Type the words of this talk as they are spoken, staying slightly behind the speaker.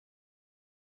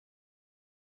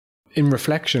in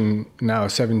reflection now,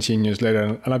 17 years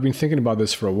later, and I've been thinking about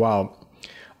this for a while,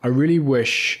 I really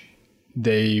wish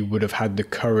they would have had the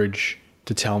courage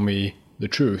to tell me the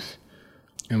truth,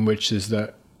 and which is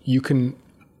that you can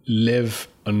live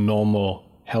a normal,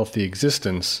 healthy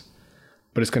existence,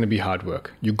 but it's going to be hard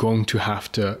work. You're going to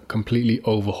have to completely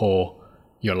overhaul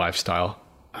your lifestyle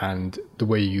and the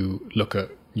way you look at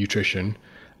nutrition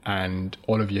and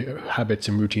all of your habits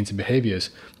and routines and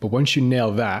behaviors. But once you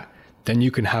nail that, then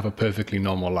you can have a perfectly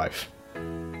normal life.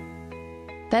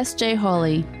 That's Jay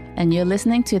Hawley, and you're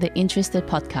listening to the Interested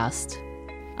podcast.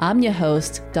 I'm your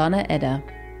host, Donna Eder.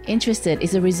 Interested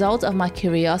is a result of my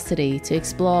curiosity to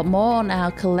explore more on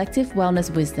our collective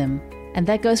wellness wisdom, and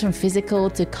that goes from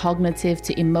physical to cognitive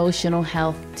to emotional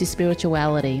health to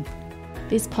spirituality.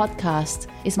 This podcast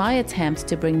is my attempt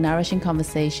to bring nourishing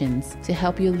conversations to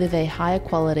help you live a higher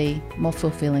quality, more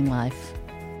fulfilling life.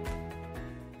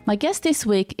 My guest this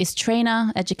week is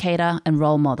trainer, educator, and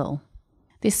role model.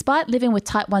 Despite living with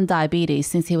type 1 diabetes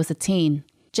since he was a teen,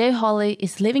 Jay Hawley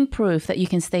is living proof that you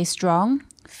can stay strong,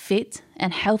 fit,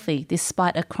 and healthy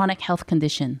despite a chronic health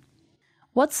condition.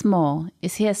 What's more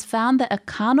is he has found that a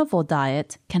carnivore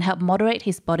diet can help moderate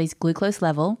his body's glucose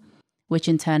level, which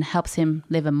in turn helps him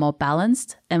live a more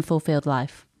balanced and fulfilled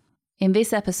life. In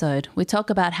this episode, we talk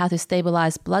about how to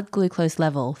stabilize blood glucose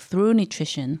level through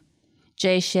nutrition.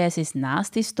 Jay shares his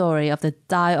nasty story of the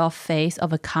die-off phase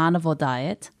of a carnivore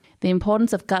diet, the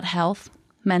importance of gut health,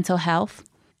 mental health,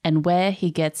 and where he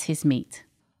gets his meat.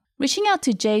 Reaching out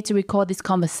to Jay to record this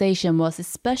conversation was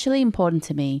especially important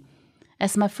to me,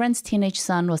 as my friend's teenage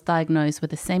son was diagnosed with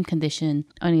the same condition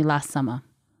only last summer.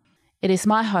 It is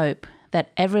my hope that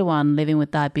everyone living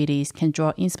with diabetes can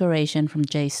draw inspiration from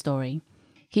Jay's story.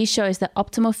 He shows that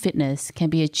optimal fitness can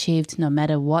be achieved no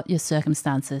matter what your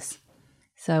circumstances.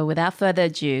 So without further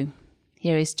ado,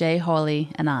 here is Jay Hawley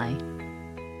and I.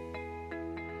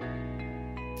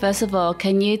 First of all,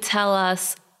 can you tell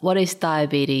us what is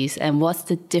diabetes and what's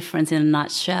the difference in a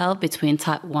nutshell between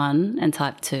type 1 and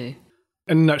type 2?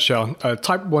 In a nutshell,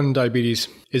 type 1 diabetes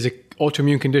is an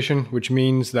autoimmune condition, which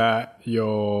means that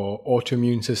your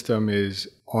autoimmune system is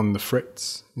on the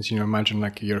fritz. As imagine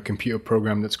like you're a computer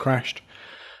program that's crashed.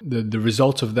 The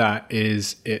result of that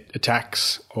is it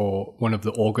attacks one of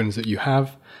the organs that you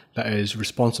have that is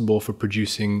responsible for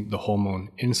producing the hormone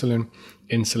insulin.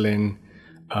 Insulin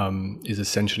is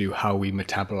essentially how we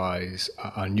metabolize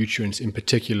our nutrients, in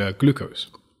particular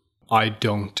glucose. I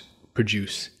don't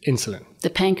produce insulin. The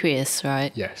pancreas,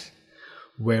 right? Yes.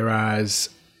 Whereas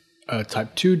a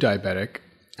type 2 diabetic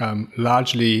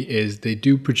largely is they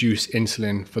do produce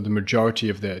insulin for the majority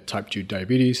of their type 2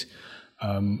 diabetes,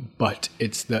 but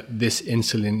it's that this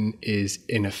insulin is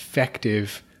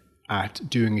ineffective at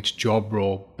doing its job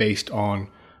role based on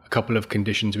a couple of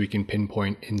conditions we can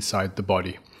pinpoint inside the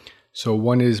body. So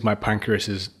one is my pancreas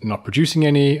is not producing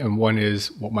any, and one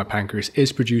is what my pancreas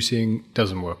is producing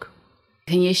doesn't work.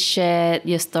 Can you share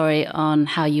your story on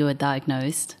how you were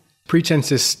diagnosed?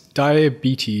 Pretensis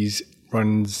diabetes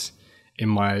runs in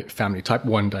my family, type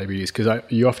 1 diabetes, because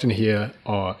you often hear,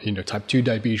 type 2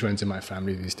 diabetes runs in my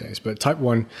family these days, but type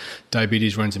 1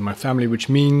 diabetes runs in my family, which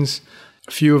means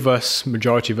a few of us,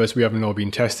 majority of us, we haven't all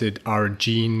been tested, are a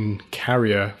gene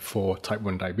carrier for type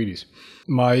 1 diabetes.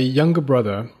 My younger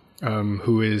brother,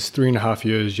 who is 3.5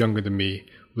 years younger than me,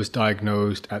 was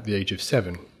diagnosed at the age of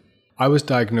 7. I was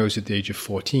diagnosed at the age of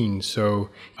 14. So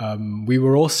we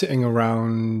were all sitting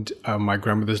around my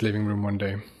grandmother's living room one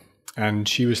day, and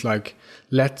she was like,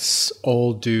 let's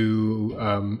all do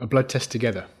a blood test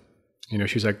together.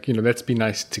 She was like, let's be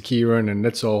nice to Kieran and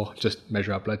let's all just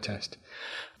measure our blood test.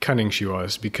 Cunning she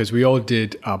was, because we all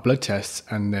did our blood tests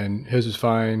and then hers was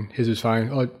fine.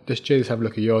 Oh, Jay, let's have a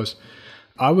look at yours.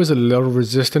 I was a little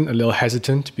resistant, a little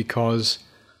hesitant, because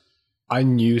I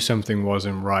knew something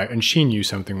wasn't right and she knew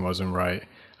something wasn't right.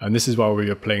 And this is why we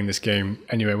were playing this game.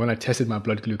 Anyway, when I tested my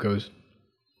blood glucose,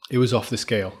 it was off the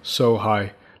scale, so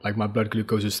high, like my blood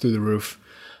glucose was through the roof.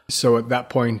 So at that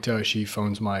point, she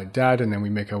phones my dad, and then we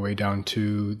make our way down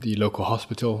to the local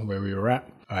hospital where we were at.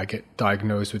 I get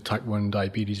diagnosed with type 1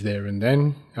 diabetes there and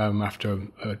then after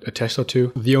a test or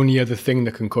two. The only other thing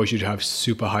that can cause you to have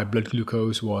super high blood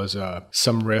glucose was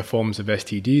some rare forms of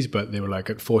STDs, but they were like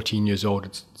at 14 years old,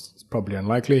 it's probably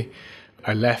unlikely.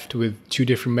 I left with 2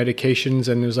 different medications,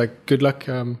 and it was like, good luck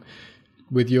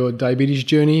with your diabetes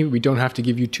journey. We don't have to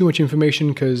give you too much information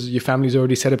because your family's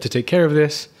already set up to take care of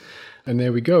this. And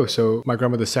there we go. So my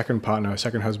grandmother's second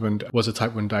husband, was a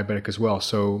type 1 diabetic as well.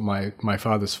 So my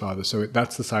father's father. So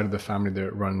that's the side of the family that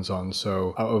it runs on.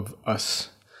 So out of us,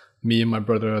 me and my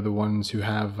brother are the ones who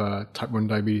have type 1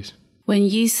 diabetes. When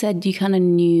you said you kind of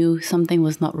knew something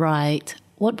was not right,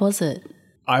 What was it?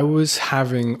 I was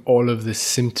having all of the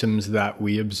symptoms that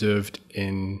we observed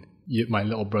in my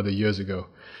little brother years ago.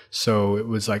 So it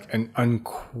was like an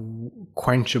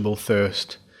unquenchable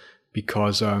thirst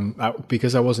because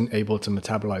I wasn't able to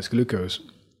metabolize glucose.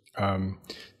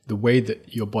 The way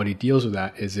that your body deals with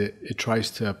that is it tries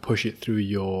to push it through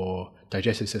your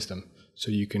digestive system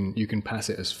so you can pass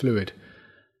it as fluid.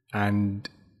 And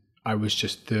I was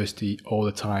just thirsty all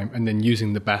the time, and then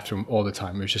using the bathroom all the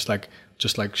time. It was just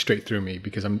like straight through me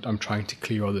because I'm trying to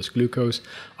clear all this glucose.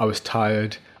 I was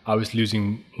tired. I was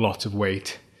losing lots of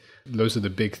weight. Those are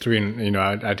the big three, and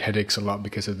I had headaches a lot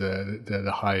because of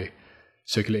the high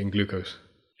circulating glucose.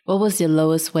 What was your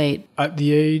lowest weight? At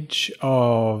the age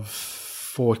of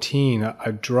 14,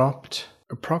 I dropped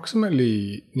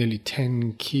approximately nearly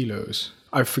 10 kilos.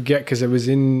 I forget because I was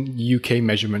in UK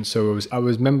measurements, so I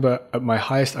was remember at my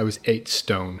highest I was 8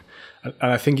 stone, and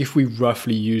I think if we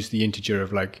roughly use the integer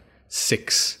of like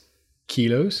 6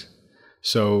 kilos,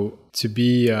 so to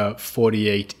be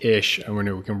 48-ish, and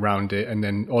we can round it, and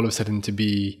then all of a sudden to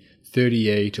be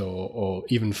 38 or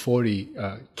even 40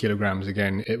 kilograms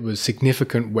again, it was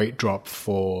significant weight drop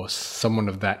for someone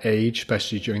of that age,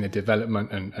 especially during the development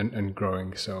and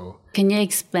growing. So can you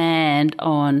expand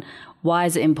on why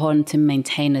is it important to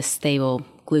maintain a stable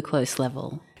glucose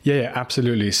level? Yeah,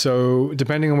 absolutely. So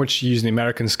depending on which you use the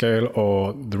American scale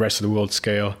or the rest of the world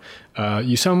scale,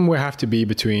 you somewhere have to be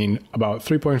between about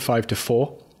 3.5 to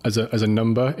 4 as a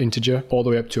number integer, all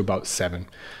the way up to about 7.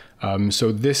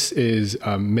 So this is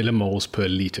millimoles per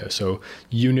liter, so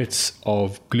units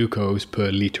of glucose per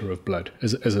liter of blood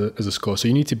as a score. So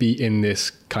you need to be in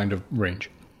this kind of range.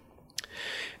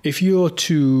 If you're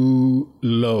too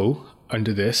low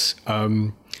under this,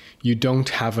 you don't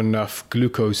have enough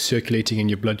glucose circulating in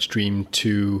your bloodstream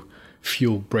to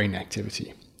fuel brain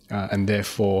activity, and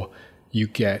therefore you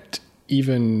get,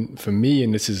 even for me,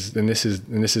 and this is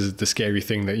the scary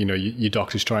thing that your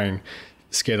doctors try and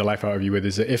scare the life out of you with,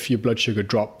 is that if your blood sugar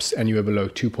drops anywhere below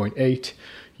 2.8,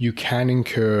 you can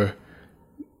incur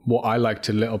what I like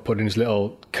to put in as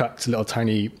little cuts, little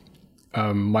tiny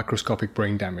microscopic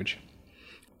brain damage.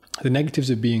 The negatives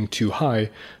of being too high,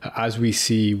 as we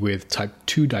see with type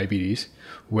 2 diabetes,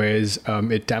 whereas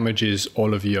it damages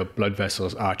all of your blood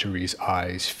vessels, arteries,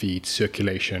 eyes, feet,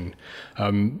 circulation.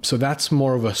 So that's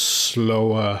more of a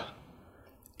slower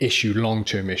issue,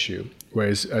 long-term issue.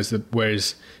 Whereas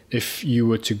if you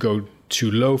were to go too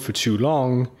low for too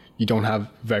long, you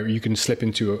can slip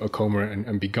into a coma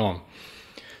and be gone.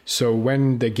 So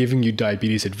when they're giving you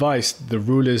diabetes advice, the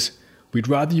rule is we'd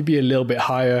rather you be a little bit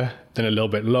higher than a little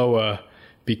bit lower,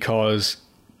 because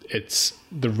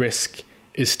the risk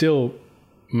is still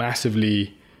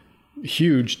massively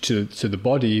huge to the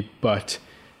body, but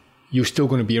you're still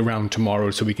going to be around tomorrow,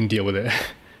 so we can deal with it.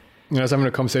 I was having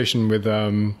a conversation with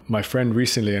my friend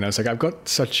recently, and I was like,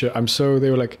 they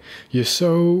were like, you're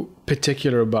so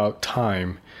particular about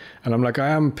time. And I'm like, I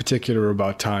am particular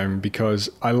about time because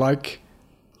I like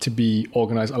to be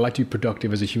organized. I like to be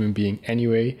productive as a human being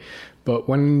anyway. But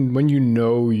when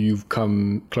you've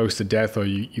come close to death, or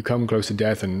you come close to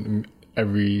death and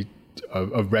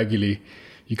regularly,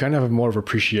 you kind of have more of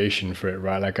appreciation for it,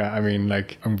 right? Like,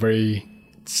 I'm very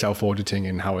self-auditing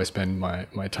in how I spend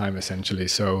my time, essentially.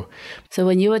 So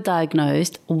when you were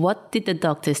diagnosed, what did the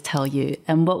doctors tell you,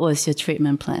 and what was your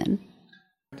treatment plan?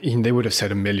 They would have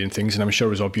said a million things, and I'm sure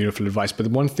it was all beautiful advice. But the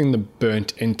one thing that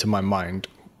burnt into my mind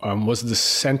was the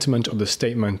sentiment of the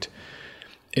statement: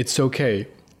 it's okay.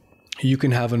 You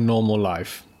can have a normal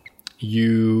life.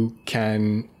 You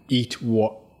can eat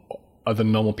what other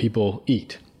normal people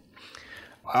eat.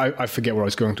 I forget what I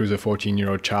was going through as a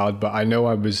 14-year-old child, but I know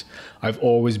I've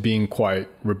always been quite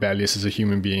rebellious as a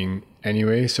human being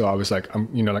anyway. So I was like,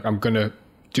 I'm going to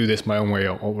do this my own way,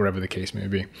 or whatever the case may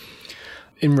be.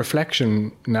 In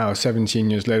reflection now, 17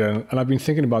 years later, and I've been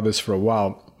thinking about this for a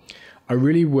while, I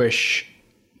really wish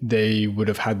they would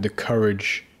have had the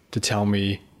courage to tell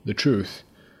me the truth.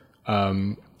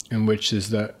 And which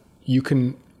is that you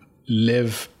can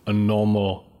live a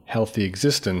normal, healthy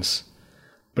existence,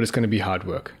 but it's going to be hard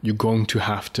work. You're going to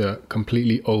have to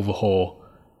completely overhaul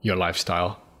your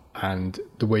lifestyle and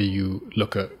the way you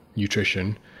look at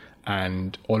nutrition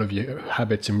and all of your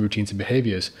habits and routines and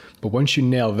behaviors. But once you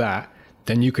nail that,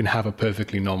 then you can have a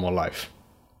perfectly normal life.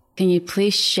 Can you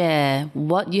please share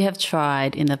what you have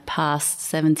tried in the past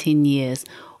 17 years?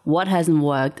 What hasn't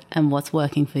worked and what's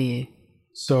working for you?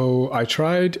 So I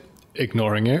tried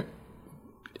ignoring it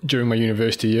during my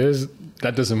university years.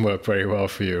 That doesn't work very well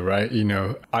for you, right?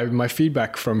 My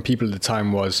feedback from people at the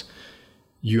time was,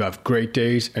 you have great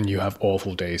days and you have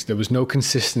awful days. There was no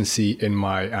consistency in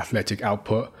my athletic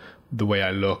output, the way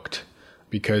I looked.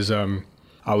 because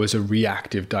I was a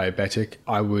reactive diabetic.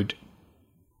 I would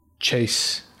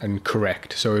chase and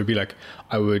correct. So it would be like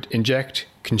I would inject,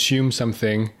 consume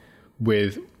something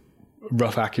with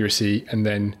rough accuracy, and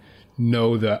then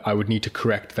know that I would need to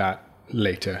correct that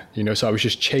later. So I was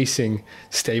just chasing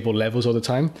stable levels all the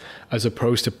time, as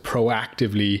opposed to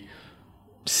proactively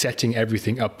setting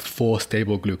everything up for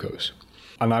stable glucose.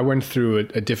 And I went through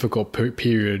a difficult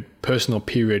personal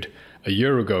period a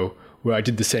year ago where I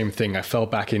did the same thing. I fell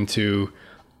back into,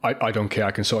 I don't care,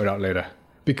 I can sort it out later.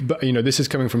 But this is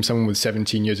coming from someone with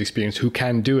 17 years experience who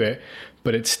can do it,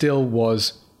 but it still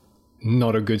was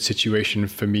not a good situation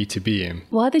for me to be in.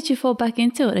 Why did you fall back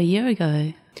into it a year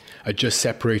ago? I just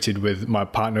separated with my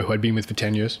partner who I'd been with for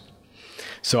 10 years.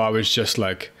 So I was just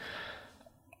like,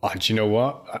 oh, do you know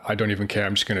what? I don't even care.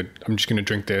 I'm just gonna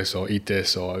drink this or eat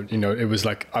this, or it was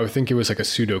like, I would think it was like a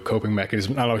pseudo coping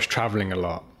mechanism. And I was traveling a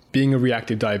lot. Being a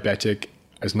reactive diabetic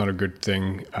is not a good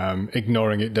thing.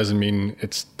 Ignoring it doesn't mean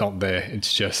it's not there.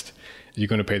 It's just you're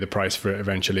going to pay the price for it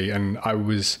eventually. And I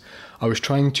was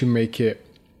trying to make it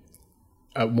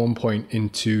at one point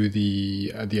into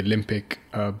the Olympic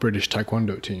British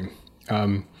Taekwondo team.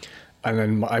 And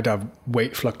then I'd have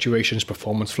weight fluctuations,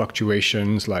 performance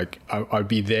fluctuations. Like I'd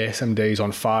be there some days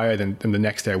on fire, then the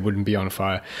next day I wouldn't be on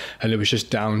fire. And it was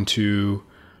just down to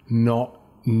not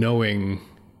knowing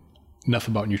enough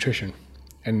about nutrition.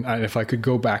 And if I could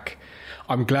go back,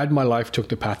 I'm glad my life took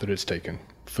the path that it's taken,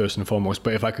 first and foremost.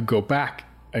 But if I could go back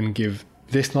and give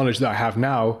this knowledge that I have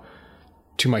now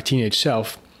to my teenage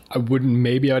self,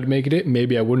 maybe I'd make it,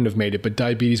 maybe I wouldn't have made it, but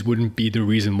diabetes wouldn't be the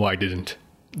reason why I didn't.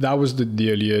 That was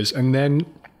the early years. And then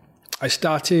I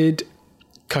started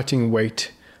cutting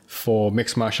weight for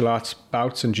mixed martial arts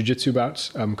bouts and jiu-jitsu bouts,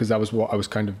 because that was what I was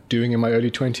kind of doing in my early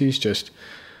 20s, just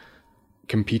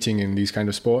competing in these kind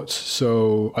of sports.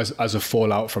 So as a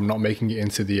fallout from not making it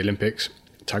into the Olympics,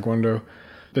 Taekwondo.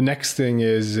 The next thing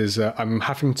is I'm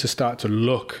having to start to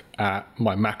look at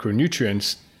my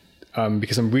macronutrients,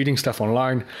 because I'm reading stuff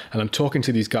online and I'm talking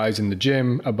to these guys in the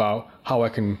gym about how I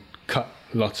can cut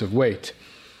lots of weight.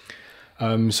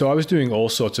 So I was doing all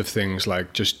sorts of things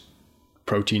like just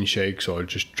protein shakes or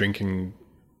just drinking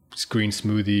green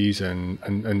smoothies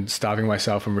and starving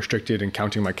myself and restricted and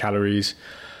counting my calories.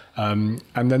 And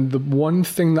then the one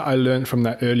thing that I learned from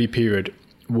that early period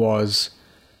was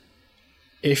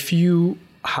if you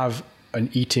have an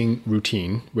eating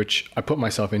routine, which I put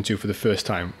myself into for the first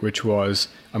time, which was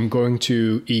I'm going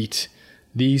to eat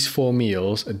these 4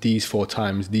 meals at these 4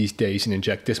 times these days and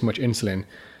inject this much insulin.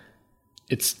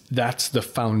 That's the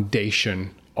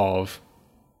foundation of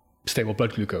stable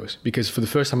blood glucose. Because for the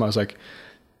first time I was like,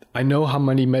 I know how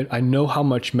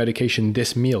much medication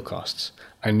this meal costs.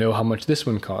 I know how much this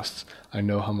one costs. I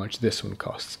know how much this one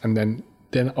costs. And then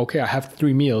okay, I have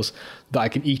 3 meals that I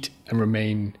can eat and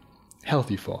remain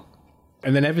healthy for.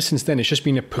 And then ever since then, it's just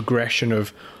been a progression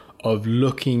of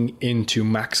looking into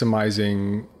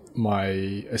maximizing my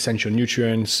essential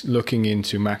nutrients, looking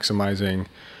into maximizing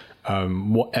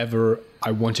whatever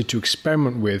I wanted to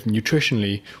experiment with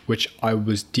nutritionally, which I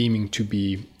was deeming to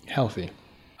be healthy.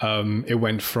 It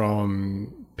went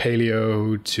from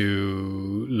paleo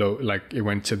to low,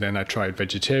 then I tried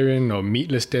vegetarian or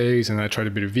meatless days, and I tried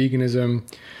a bit of veganism.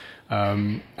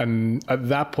 And at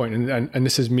that point, and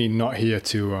this is me not here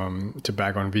to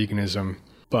bag on veganism,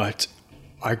 but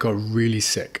I got really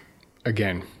sick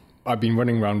again. I've been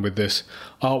running around with this,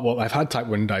 I've had type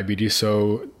 1 diabetes,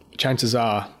 so chances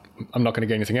are I'm not going to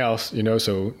get anything else,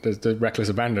 so there's the reckless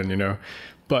abandon,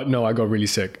 But no, I got really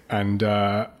sick. And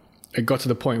it got to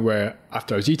the point where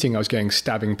after I was eating, I was getting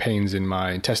stabbing pains in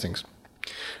my intestines.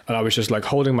 And I was just like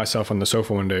holding myself on the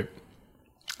sofa one day.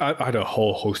 I had a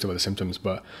whole host of other symptoms,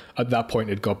 but at that point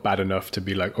it got bad enough to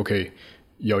be like, okay,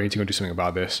 I need to go do something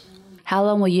about this. How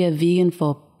long were you a vegan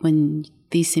for when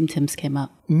these symptoms came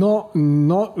up? Not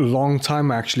long time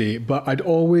actually, but I'd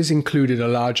always included a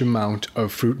large amount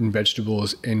of fruit and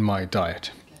vegetables in my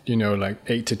diet. Like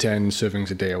 8 to 10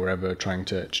 servings a day or whatever, trying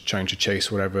to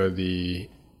chase whatever the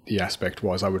aspect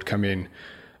was. I would come in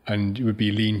and it would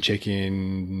be lean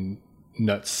chicken,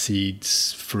 nuts,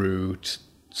 seeds, fruit,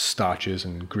 starches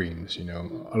and greens.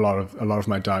 A lot of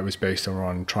my diet was based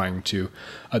around trying to,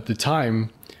 at the time,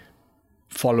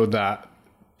 follow that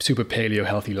super paleo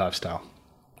healthy lifestyle.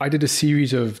 I did a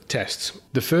series of tests.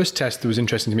 The first test that was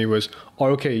interesting to me was,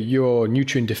 okay, you're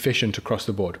nutrient deficient across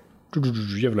the board.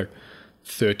 You have like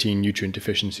 13 nutrient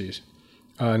deficiencies.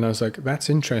 And I was like, that's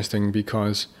interesting,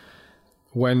 because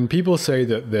when people say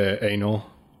that they're anal,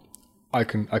 I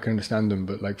can understand them.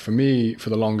 But like for me, for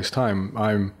the longest time,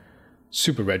 I'm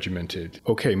super regimented.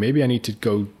 Okay, maybe I need to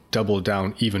go double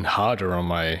down even harder on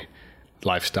my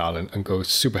lifestyle and go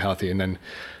super healthy. And then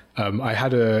I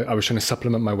was trying to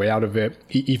supplement my way out of it,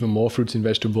 eat even more fruits and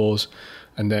vegetables.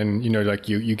 And then, like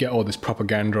you get all this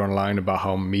propaganda online about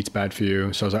how meat's bad for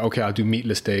you. So I was like, okay, I'll do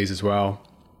meatless days as well.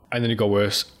 And then it got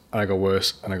worse, and I got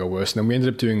worse, and I got worse. And then we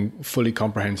ended up doing fully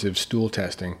comprehensive stool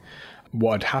testing.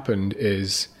 What had happened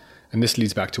is, and this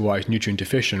leads back to why it's nutrient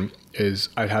deficient, is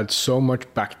I'd had so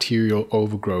much bacterial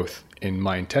overgrowth in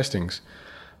my intestines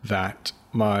that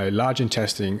my large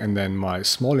intestine and then my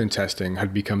small intestine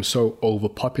had become so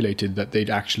overpopulated that they'd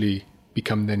actually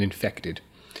become then infected.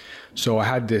 So I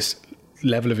had this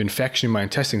level of infection in my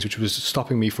intestines, which was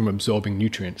stopping me from absorbing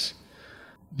nutrients.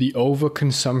 The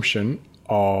overconsumption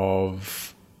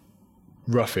of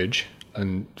roughage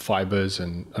and fibers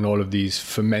and all of these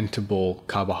fermentable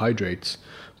carbohydrates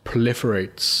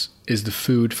is the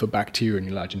food for bacteria in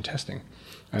your large intestine.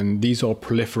 And these all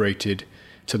proliferated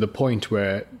to the point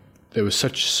where there was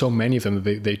so many of them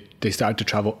that they started to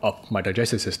travel up my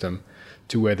digestive system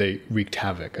to where they wreaked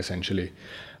havoc, essentially.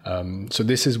 So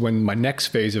this is when my next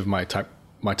phase of my type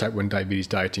 1 diabetes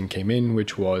dieting came in,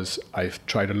 which was I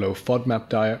tried a low FODMAP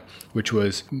diet, which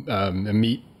was a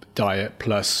meat diet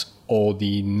plus all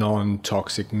the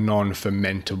non-toxic,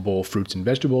 non-fermentable fruits and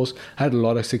vegetables. I had a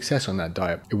lot of success on that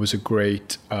diet. It was a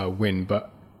great win,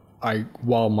 but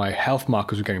while my health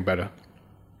markers were getting better,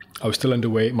 I was still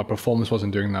underweight, my performance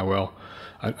wasn't doing that well,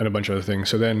 and a bunch of other things.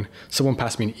 So then someone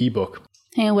passed me an ebook.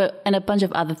 And a bunch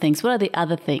of other things. What are the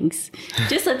other things?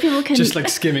 Just so people can... Just like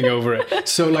skimming over it.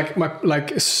 So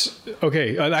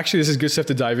okay, actually this is good stuff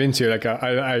to dive into. Like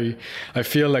I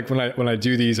feel like when I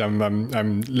do these,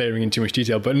 I'm layering in too much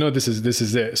detail, but no, this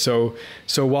is it. So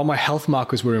while my health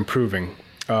markers were improving,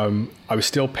 I was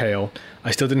still pale.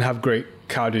 I still didn't have great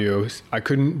cardio. I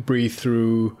couldn't breathe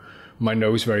through my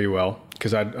nose very well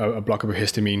because I had a blockable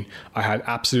histamine. I had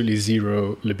absolutely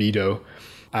zero libido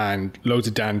and loads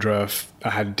of dandruff. I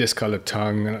had a discolored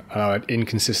tongue, and I had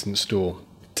inconsistent stool,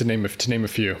 to name a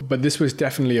few. But this was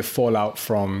definitely a fallout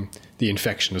from the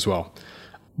infection as well.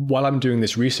 While I'm doing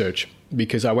this research,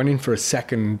 because I went in for a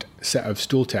second set of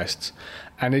stool tests,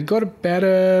 and it got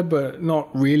better, but not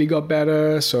really got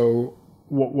better. So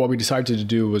what we decided to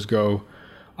do was go,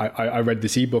 I read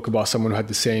this ebook about someone who had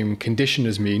the same condition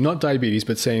as me, not diabetes,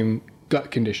 but same gut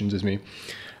conditions as me.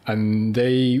 And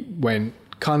they went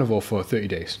carnivore for 30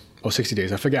 days or 60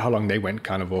 days. I forget how long they went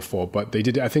carnivore for, but they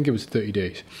did it. I think it was 30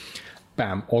 days.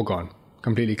 Bam, all gone,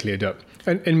 completely cleared up.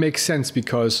 And it makes sense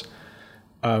because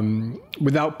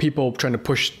without people trying to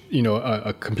push,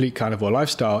 a complete carnivore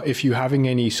lifestyle, if you're having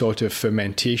any sort of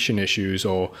fermentation issues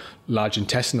or large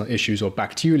intestinal issues or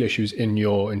bacterial issues in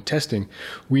your intestine,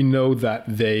 we know that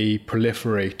they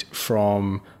proliferate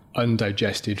from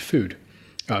undigested food,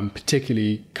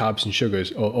 particularly carbs and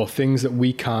sugars or things that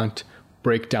we can't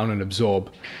break down and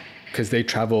absorb because they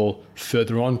travel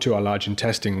further on to our large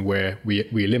intestine where we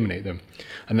eliminate them.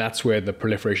 And that's where the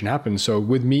proliferation happens. So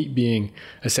with meat being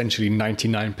essentially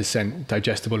 99%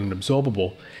 digestible and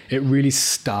absorbable, it really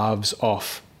starves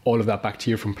off all of that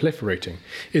bacteria from proliferating.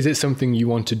 Is it something you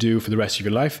want to do for the rest of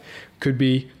your life? Could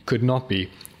be, could not be.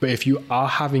 But if you are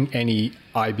having any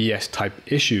IBS type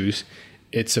issues,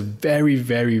 it's a very,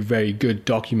 very, very good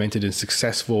documented and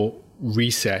successful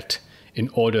reset in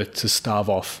order to starve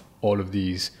off all of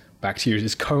these bacteria.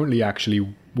 It's currently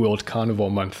actually World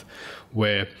Carnivore Month,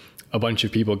 where a bunch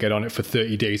of people get on it for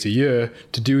 30 days a year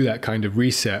to do that kind of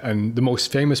reset. And the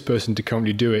most famous person to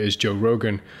currently do it is Joe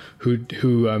Rogan, who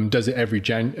does it every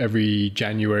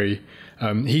January.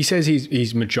 He says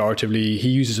he's majoritively, he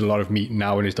uses a lot of meat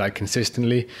now in his diet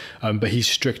consistently, but he's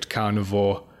strict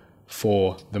carnivore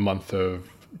for the month of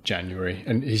January,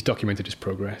 and he's documented his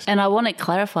progress. And I want to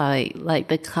clarify, like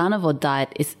the carnivore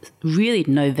diet is really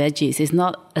no veggies. It's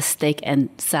not a steak and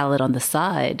salad on the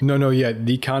side. No, yeah.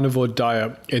 The carnivore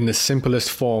diet in the simplest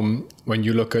form, when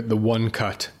you look at the one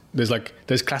cut, there's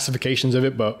classifications of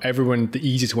it, but the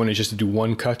easiest one is just to do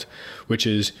one cut, which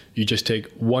is you just take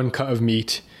one cut of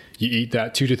meat, you eat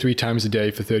that 2 to 3 times a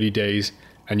day for 30 days,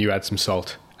 and you add some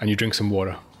salt and you drink some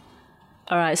water.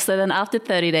 All right. So then after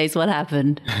 30 days, what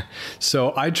happened?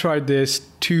 So I tried this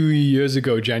 2 years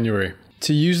ago, January.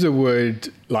 To use the word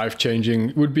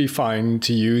life-changing would be fine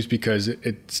to use because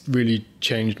it's really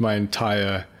changed my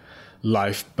entire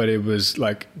life. But it was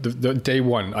like the day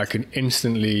one, I could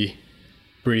instantly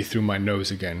breathe through my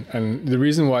nose again. And the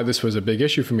reason why this was a big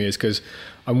issue for me is because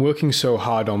I'm working so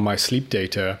hard on my sleep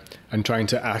data and trying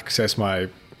to access my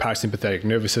parasympathetic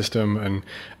nervous system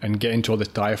and get into all this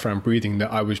diaphragm breathing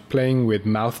that I was playing with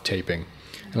mouth taping.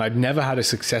 And I'd never had a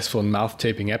successful mouth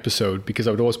taping episode because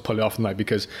I would always pull it off at night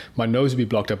because my nose would be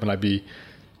blocked up and I'd be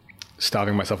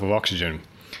starving myself of oxygen.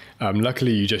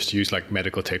 Luckily, you just use like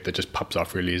medical tape that just pops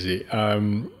off really easy.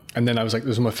 And then I was like, this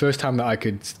was my first time that I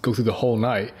could go through the whole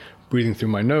night breathing through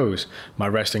my nose. My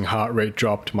resting heart rate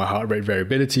dropped. My heart rate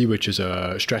variability, which is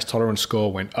a stress tolerance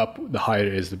score, went up. The higher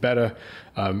it is, the better.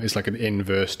 It's like an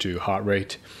inverse to heart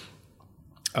rate.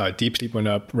 Deep sleep went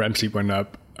up. REM sleep went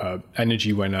up.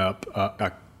 Energy went up.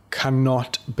 I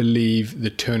cannot believe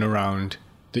the turnaround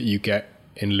that you get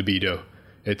in libido.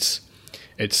 It's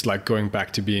like going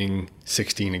back to being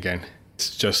 16 again.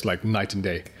 It's just like night and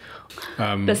day.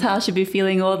 That's how I should be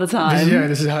feeling all the time. Yeah,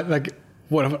 this is how, like,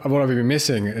 what have I been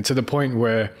missing? And to the point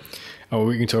where,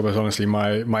 we can talk about this honestly,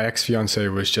 my ex-fiance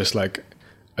was just like,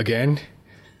 again?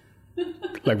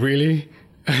 Like, really?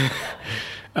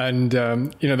 And,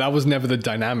 that was never the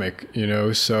dynamic,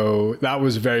 so that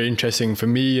was very interesting for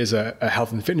me as a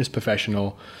health and fitness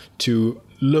professional to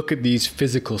look at these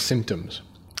physical symptoms.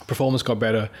 Performance got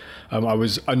better. I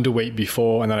was underweight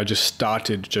before, and then I just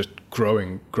started just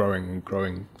growing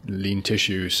lean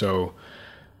tissue. So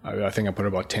I think I put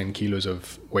about 10 kilos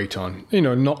of weight on.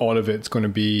 Not all of it's going to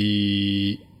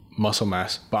be muscle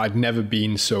mass, but I'd never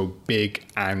been so big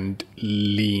and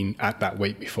lean at that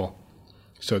weight before.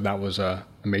 So that was a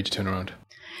major turnaround.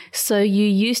 So you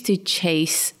used to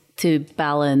chase to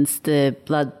balance the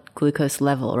blood glucose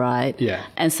level, right? Yeah.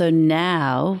 And so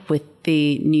now with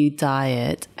the new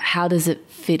diet, how does it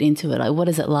fit into it? Like, what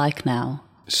is it like now?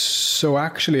 So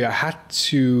actually, I had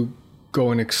to go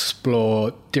and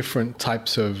explore different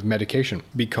types of medication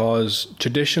because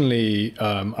traditionally,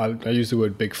 I use the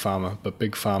word big pharma, but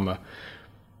big pharma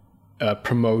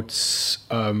promotes,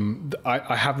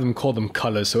 I have them call them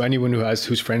colors. So anyone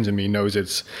who's friends with me knows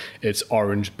it's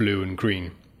orange, blue, and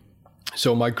green.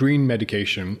 So my green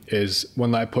medication is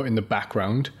one that I put in the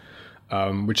background,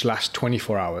 which lasts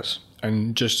 24 hours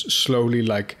and just slowly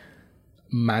like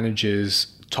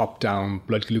manages top-down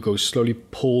blood glucose, slowly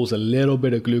pulls a little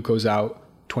bit of glucose out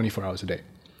 24 hours a day.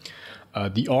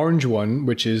 The orange one,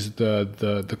 which is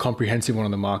the comprehensive one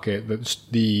on the market,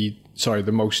 the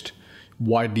most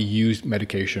widely used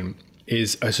medication,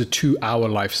 is as a 2-hour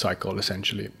life cycle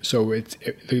essentially. So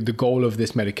the goal of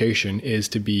this medication is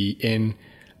to be in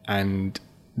and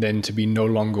then to be no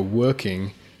longer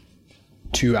working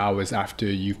 2 hours after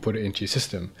you've put it into your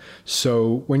system.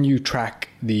 So when you track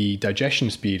the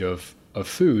digestion speed of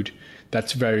food,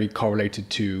 that's very correlated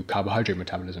to carbohydrate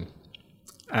metabolism.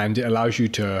 And it allows you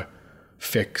to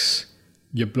fix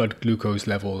your blood glucose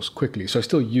levels quickly. So I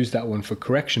still use that one for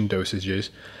correction dosages.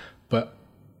 But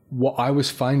what I was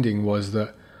finding was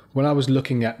that when I was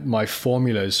looking at my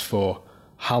formulas for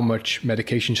how much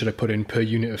medication should I put in per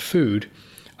unit of food,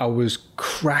 I was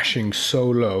crashing so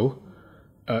low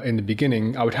in the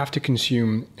beginning. I would have to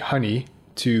consume honey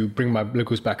to bring my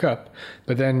glucose back up,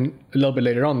 but then a little bit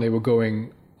later on they were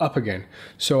going up again.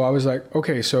 So I was like,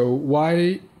 okay, so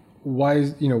why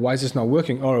is this not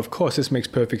working? Oh, of course, this makes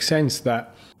perfect sense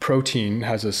that protein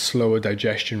has a slower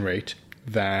digestion rate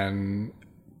than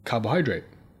carbohydrate.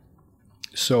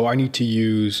 So I need to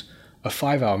use a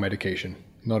 5-hour medication,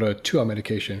 not a 2-hour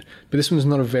medication. But this one's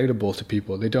not available to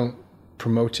people. They don't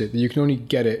promote it. You can only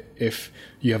get it if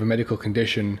you have a medical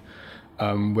condition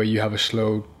where you have a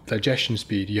slow digestion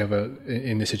speed. You have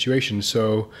in this situation.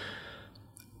 So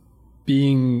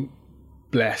being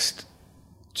blessed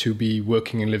to be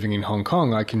working and living in Hong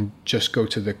Kong, I can just go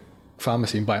to the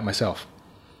pharmacy and buy it myself.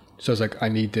 So I was like, I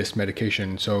need this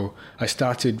medication. So I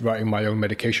started writing my own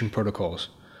medication protocols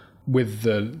with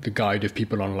the guide of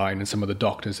people online and some of the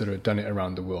doctors that have done it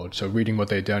around the world. So reading what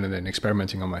they've done and then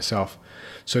experimenting on myself.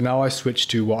 So now I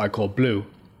switched to what I call Blue,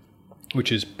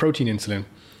 which is protein insulin.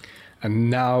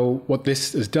 And now what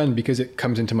this has done, because it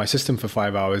comes into my system for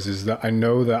 5 hours, is that I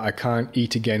know that I can't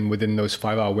eat again within those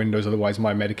 5-hour windows. Otherwise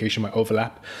my medication might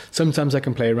overlap. Sometimes I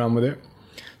can play around with it.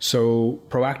 So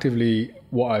proactively,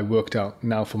 what I worked out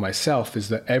now for myself is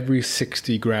that every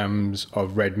 60 grams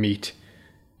of red meat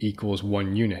equals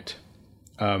 1 unit.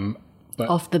 But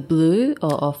of the blue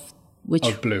or of which?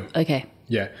 Of blue. Okay.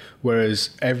 Yeah.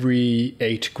 Whereas every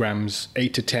 8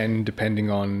 to 10, depending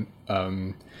on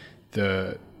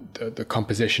the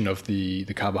composition of the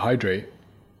carbohydrate,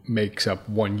 makes up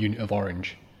 1 unit of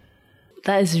orange.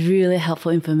 That is really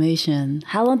helpful information.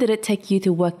 How long did it take you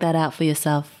to work that out for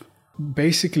yourself?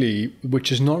 Basically,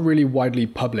 which is not really widely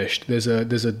published, there's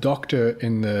a doctor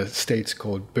in the States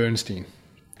called Bernstein,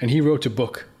 and he wrote a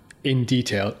book in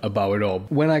detail about it all.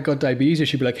 When I got diabetes,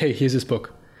 she'd be like, hey, here's this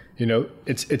book.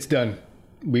 It's done.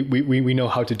 We know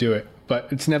how to do it. But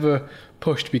it's never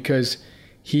pushed because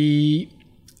he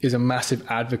is a massive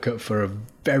advocate for a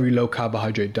very low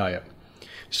carbohydrate diet.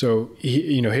 So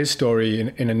his story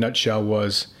in a nutshell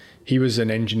was he was an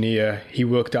engineer. He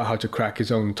worked out how to crack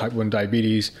his own type 1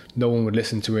 diabetes. No one would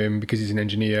listen to him because he's an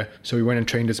engineer. So he went and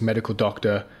trained as a medical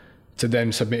doctor to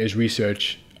then submit his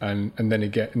research, and then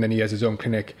he has his own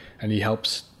clinic, and he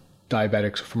helps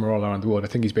diabetics from all around the world. I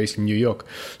think he's based in New York.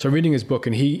 So I'm reading his book,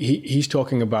 and he's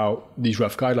talking about these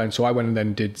rough guidelines. So I went and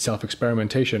then did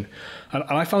self-experimentation, and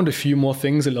I found a few more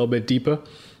things a little bit deeper,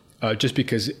 just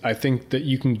because I think that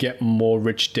you can get more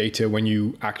rich data when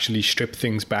you actually strip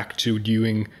things back to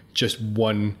doing just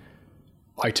one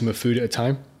item of food at a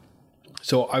time.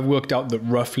 So I worked out that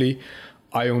roughly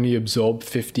I only absorb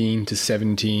 15 to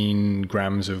 17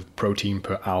 grams of protein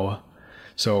per hour.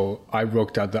 So I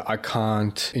worked out that I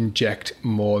can't inject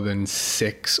more than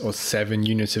 6 or 7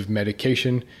 units of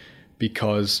medication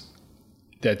because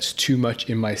that's too much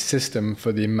in my system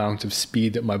for the amount of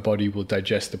speed that my body will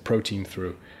digest the protein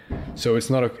through. So it's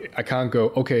not, I can't go,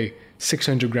 okay,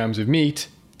 600 grams of meat,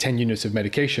 10 units of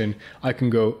medication. I can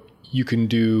go, you can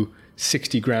do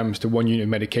 60 grams to 1 unit of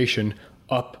medication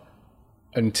up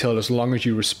until, as long as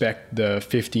you respect the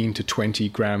 15 to 20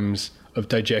 grams of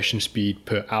digestion speed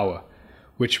per hour,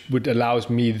 which would allows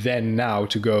me then now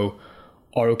to go,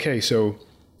 oh, okay, so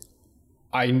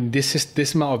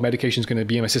this amount of medication is going to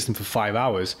be in my system for 5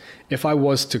 hours. If I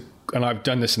was to, and I've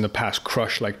done this in the past,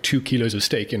 crush like 2 kilos of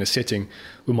steak in a sitting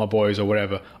with my boys or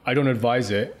whatever, I don't advise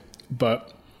it,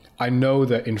 but I know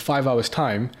that in 5 hours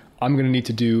time, I'm going to need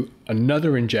to do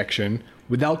another injection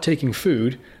without taking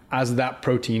food as that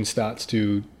protein starts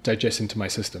to digest into my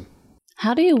system.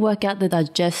 How do you work out the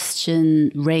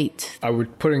digestion rate? I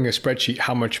would put in a spreadsheet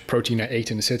how much protein I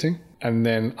ate in a sitting, and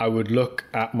then I would look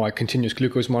at my continuous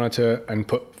glucose monitor and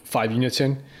put 5 units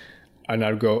in, and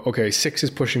I'd go, okay, 6 is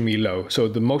pushing me low, so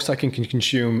the most I can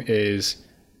consume is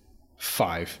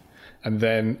 5. And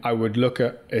then I would look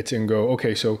at it and go,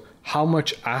 okay, so how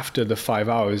much after the 5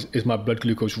 hours is my blood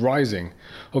glucose rising?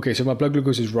 Okay, so my blood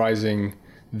glucose is rising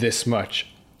this much.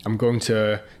 I'm going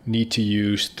to need to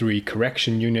use 3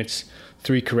 correction units.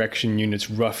 3 correction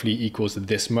units roughly equals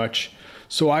this much.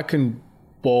 So I can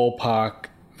ballpark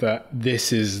that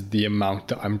this is the amount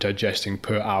that I'm digesting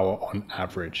per hour on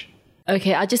average.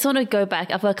 Okay, I just want to go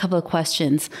back. I've got a couple of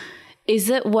questions.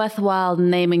 Is it worthwhile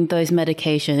naming those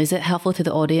medications? Is it helpful to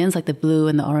the audience, like the blue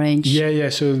and the orange? Yeah.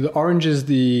 So the orange is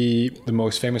the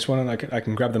most famous one, and I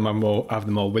can grab them. I have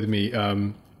them all with me.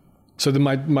 So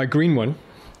my green one,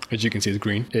 as you can see, it's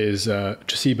green, is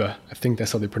Tresiba. I think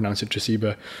that's how they pronounce it,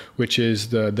 Tresiba, which is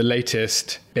the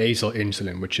latest basal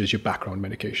insulin, which is your background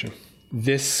medication.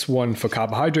 This one for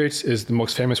carbohydrates is the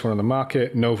most famous one on the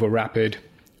market, Nova Rapid.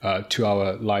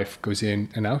 2-hour life goes in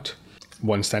and out.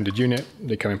 1 standard unit.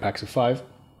 They come in packs of 5.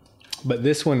 But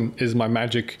this one is my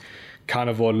magic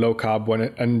carnivore low carb one.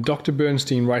 And Dr.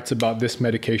 Bernstein writes about this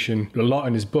medication a lot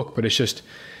in his book, but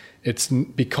it's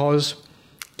because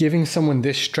giving someone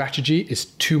this strategy is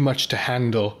too much to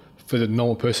handle for the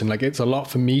normal person. Like, it's a lot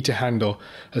for me to handle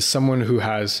as someone who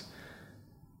has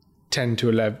 10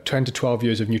 to 12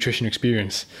 years of nutrition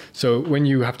experience. So when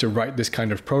you have to write this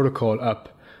kind of protocol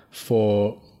up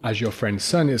for as your friend's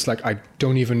son, it's like, I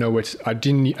don't even know I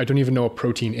don't even know what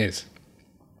protein is.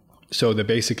 So they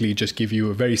basically just give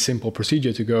you a very simple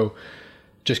procedure to go,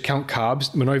 just count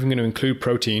carbs. We're not even going to include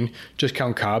protein, just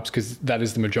count carbs because that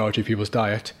is the majority of people's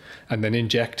diet, and then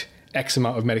inject X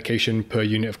amount of medication per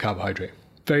unit of carbohydrate.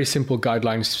 Very simple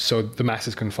guidelines so the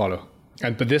masses can follow.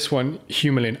 But this one,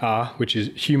 Humulin R, which is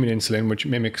human insulin, which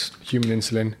mimics human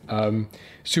insulin,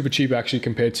 super cheap actually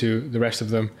compared to the rest of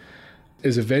them,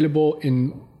 is available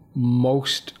in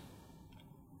most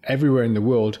everywhere in the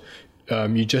world.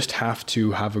 You just have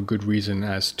to have a good reason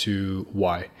as to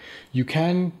why. You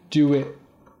can do it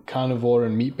carnivore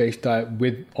and meat-based diet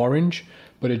with orange,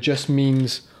 but it just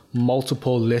means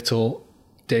multiple little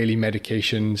daily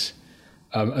medications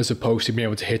as opposed to being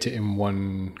able to hit it in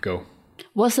one go.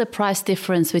 What's the price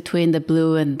difference between the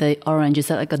blue and the orange? Is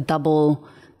that like a double?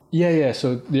 Yeah.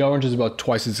 So the orange is about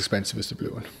twice as expensive as the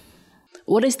blue one.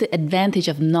 What is the advantage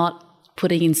of not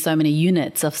putting in so many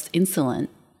units of insulin?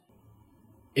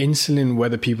 Insulin,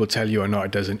 whether people tell you or not,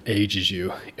 it doesn't ages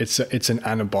you. It's an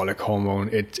anabolic hormone.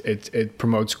 It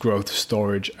promotes growth,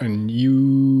 storage, and you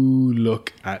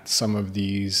look at some of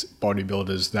these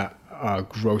bodybuilders that are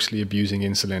grossly abusing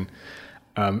insulin.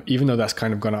 Even though that's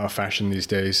kind of gone out of fashion these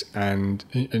days, and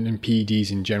in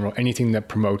PEDs in general, anything that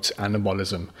promotes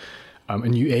anabolism,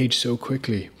 and you age so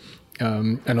quickly,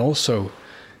 and also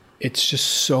it's just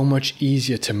so much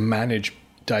easier to manage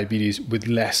diabetes with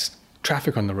less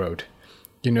traffic on the road.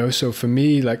 So for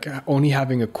me, like only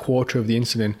having a quarter of the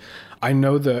insulin, I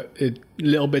know that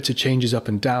little bits of changes up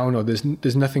and down, or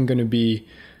there's nothing going to be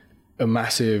a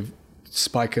massive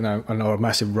spike or a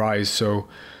massive rise. So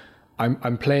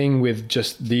I'm playing with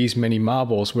just these many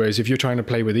marbles. Whereas if you're trying to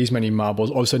play with these many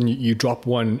marbles, all of a sudden you drop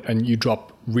one and you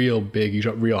drop real big, you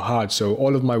drop real hard. So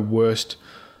all of my worst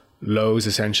lows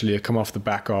essentially come off the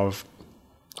back of,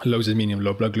 lows is meaning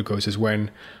low blood glucose, is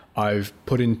when I've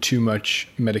put in too much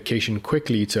medication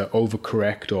quickly to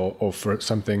overcorrect or for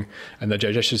something, and the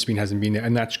digestion speed hasn't been there,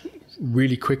 and that's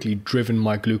really quickly driven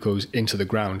my glucose into the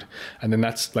ground. And then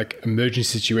that's like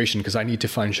emergency situation because I need to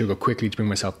find sugar quickly to bring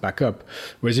myself back up.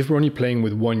 Whereas if we're only playing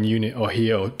with 1 unit or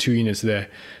here or 2 units there,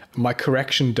 my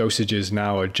correction dosages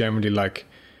now are generally like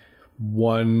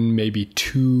 1, maybe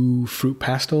 2 fruit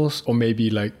pastels, or maybe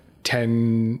like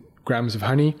 10 grams of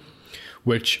honey,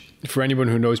 which for anyone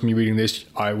who knows me reading this,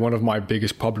 one of my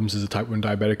biggest problems as a type 1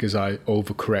 diabetic is I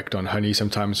overcorrect on honey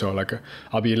sometimes. So like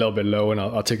I'll be a little bit low and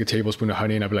I'll take a tablespoon of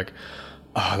honey and I'll be like,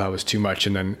 oh, that was too much.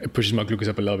 And then it pushes my glucose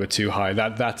up a little bit too high.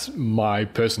 That's my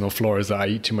personal flaw, is that I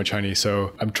eat too much honey.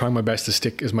 So I'm trying my best to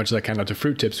stick as much as I can out to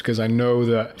fruit tips, because I know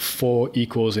that 4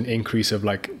 equals an increase of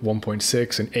like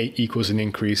 1.6 and 8 equals an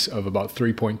increase of about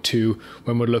 3.2.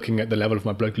 When we're looking at the level of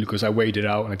my blood glucose, I weighed it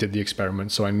out and I did the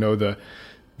experiment. So I know that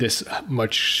this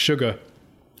much sugar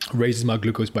raises my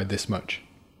glucose by this much.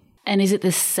 And is it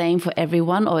the same for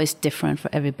everyone, or is it different for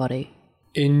everybody?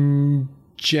 In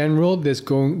general,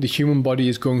 the human body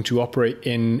is going to operate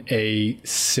in a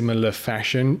similar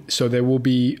fashion. So there will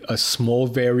be a small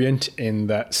variant in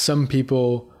that some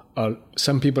people are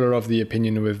of the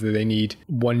opinion whether they need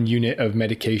 1 unit of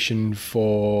medication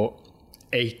for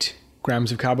 8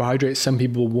 grams of carbohydrates. Some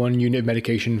people 1 unit of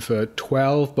medication for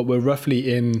 12, but we're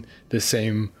roughly in the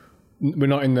same. We're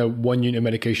not in the 1 unit of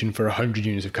medication for 100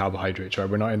 units of carbohydrates, right?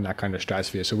 We're not in that kind of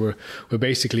stratosphere. So we're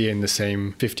basically in the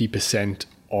same 50%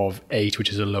 of 8,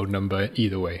 which is a low number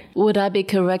either way. Would I be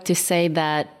correct to say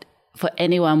that for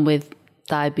anyone with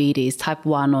diabetes, type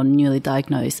 1 or newly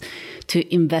diagnosed,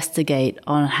 to investigate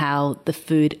on how the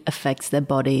food affects their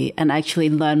body and actually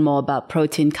learn more about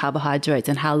protein, carbohydrates,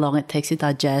 and how long it takes to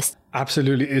digest?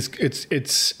 Absolutely.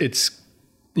 It's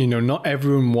not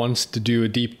everyone wants to do a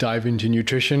deep dive into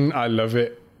nutrition. I love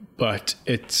it, but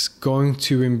it's going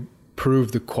to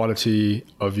improve the quality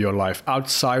of your life.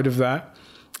 Outside of that,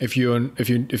 if you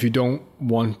don't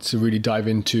want to really dive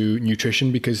into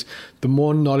nutrition, because the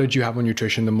more knowledge you have on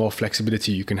nutrition, the more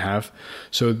flexibility you can have.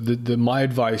 So my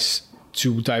advice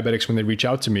to diabetics when they reach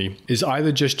out to me is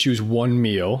either just choose 1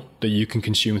 meal that you can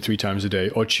consume 3 times a day,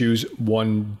 or choose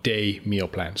 1 day meal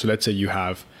plan. So let's say you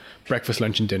have breakfast,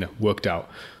 lunch, and dinner worked out.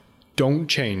 Don't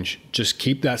change. Just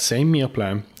keep that same meal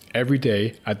plan every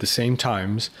day at the same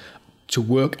times to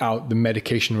work out the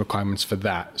medication requirements for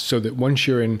that, so that once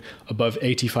you're in above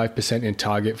 85% in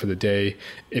target for the day,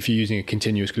 if you're using a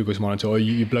continuous glucose monitor, or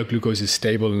your blood glucose is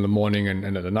stable in the morning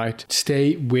and at the night,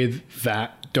 stay with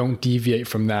that. Don't deviate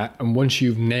from that. And once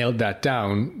you've nailed that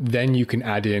down, then you can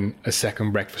add in a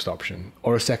second breakfast option,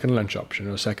 or a second lunch option,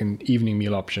 or a second evening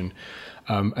meal option.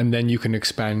 And then you can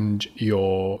expand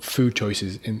your food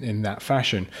choices in that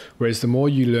fashion. Whereas the more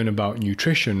you learn about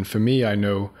nutrition, for me, I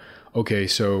know, okay,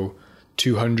 so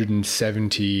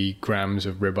 270 grams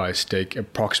of ribeye steak,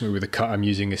 approximately with the cut I'm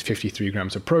using, is 53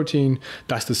 grams of protein.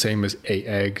 That's the same as 8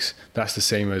 eggs. That's the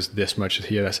same as this much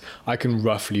here. I can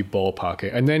roughly ballpark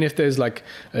it. And then if there's like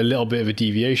a little bit of a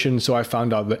deviation, so I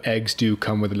found out that eggs do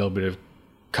come with a little bit of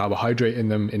carbohydrate in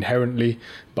them inherently,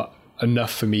 but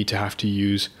enough for me to have to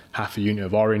use half a unit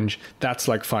of orange. That's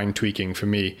like fine tweaking for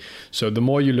me. So the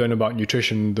more you learn about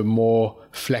nutrition, the more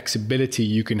flexibility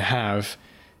you can have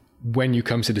when you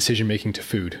come to decision making to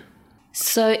food.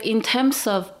 So in terms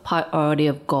of priority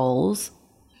of goals,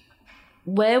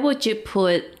 where would you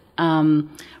put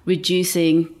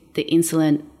reducing the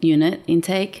insulin unit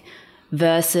intake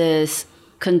versus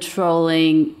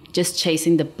controlling, just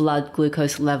chasing the blood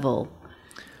glucose level?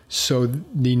 So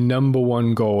the number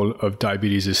one goal of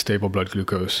diabetes is stable blood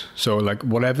glucose. So like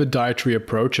whatever dietary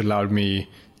approach allowed me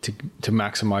to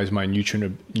maximize my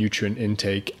nutrient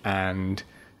intake and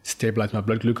stabilize my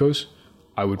blood glucose,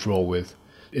 I would roll with.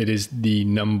 It is the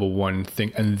number one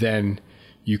thing. And then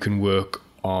you can work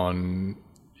on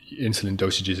insulin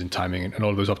dosages and timing and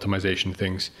all those optimization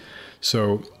things.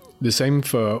 So the same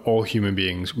for all human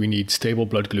beings. We need stable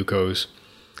blood glucose,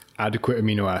 adequate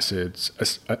amino acids,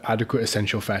 adequate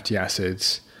essential fatty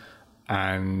acids,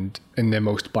 and in their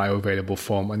most bioavailable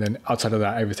form. And then outside of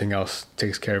that, everything else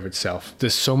takes care of itself.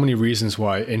 There's so many reasons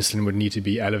why insulin would need to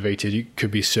be elevated. It could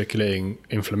be circulating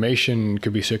inflammation, it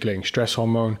could be circulating stress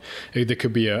hormone. There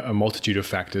could be a multitude of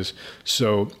factors.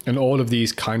 So, and all of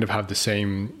these kind of have the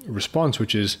same response,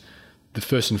 which is the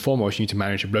first and foremost, you need to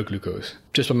manage your blood glucose.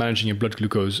 Just by managing your blood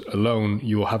glucose alone,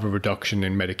 you will have a reduction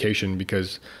in medication,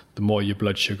 because the more your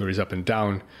blood sugar is up and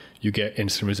down, you get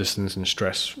insulin resistance and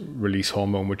stress release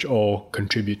hormone, which all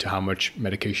contribute to how much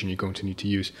medication you're going to need to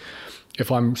use.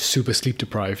 If I'm super sleep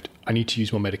deprived, I need to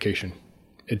use more medication.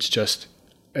 It's just,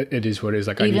 it is what it is.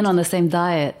 Like, even on the same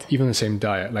diet. Even the same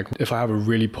diet. Like, if I have a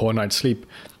really poor night's sleep,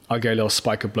 I'll get a little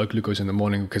spike of blood glucose in the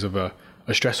morning because of a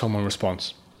stress hormone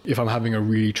response. If I'm having a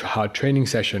really hard training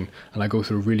session and I go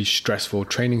through a really stressful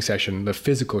training session, the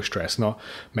physical stress, not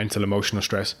mental, emotional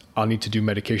stress, I'll need to do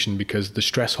medication because the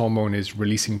stress hormone is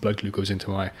releasing blood glucose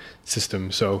into my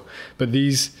system. So, but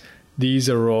these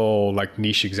are all like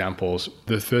niche examples.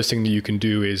 The first thing that you can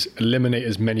do is eliminate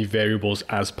as many variables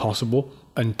as possible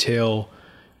until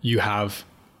you have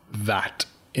that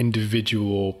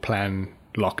individual plan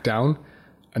locked down.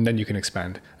 And then you can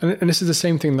expand. And this is the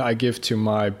same thing that I give to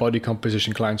my body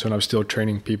composition clients when I'm still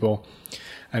training people.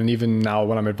 And even now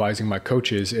when I'm advising my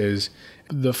coaches, is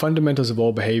the fundamentals of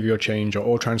all behavioral change or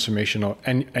all transformation or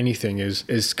anything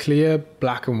is clear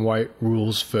black and white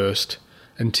rules first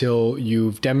until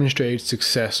you've demonstrated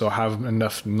success or have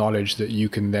enough knowledge that you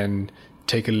can then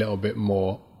take a little bit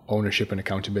more ownership and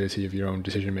accountability of your own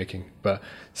decision making. But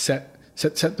set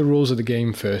the rules of the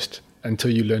game first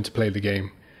until you learn to play the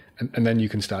game. And then you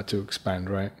can start to expand,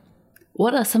 right?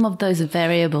 What are some of those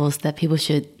variables that people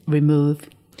should remove?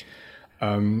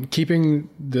 Keeping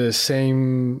the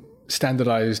same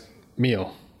standardized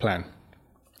meal plan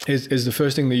is the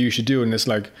first thing that you should do. And it's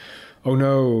like, oh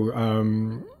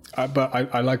no, but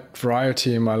I like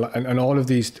variety and all of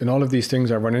these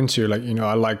things I run into. Like,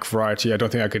 I like variety. I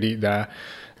don't think I could eat that.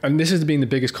 And this has been the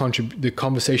biggest the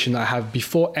conversation I have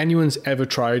before anyone's ever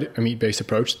tried a meat-based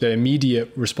approach. The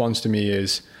immediate response to me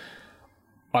is,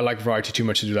 I like variety too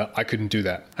much to do that. I couldn't do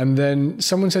that. And then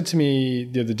someone said to me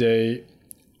the other day,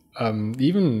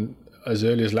 even as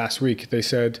early as last week, they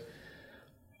said,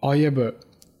 oh yeah, but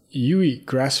you eat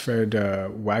grass-fed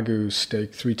Wagyu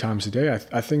steak 3 times a day.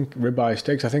 I think ribeye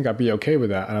steaks, I think I'd be okay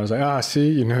with that. And I was like, see,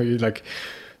 you like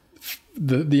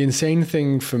the insane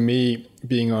thing for me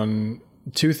being on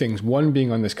 2 things. 1,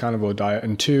 being on this carnivore diet,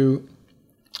 and 2,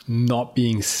 not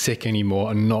being sick anymore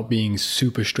and not being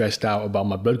super stressed out about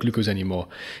my blood glucose anymore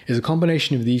is a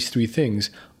combination of these 3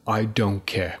 things. I don't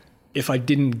care. If I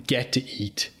didn't get to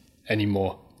eat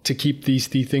anymore to keep these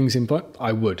 3 things in point,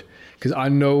 I would, because I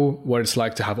know what it's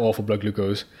like to have awful blood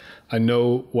glucose. I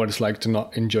know what it's like to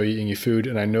not enjoy eating your food,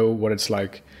 and I know what it's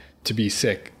like to be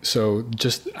sick. So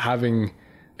just having,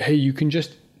 hey, you can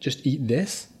just eat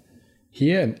this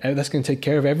here, and that's going to take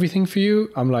care of everything for you.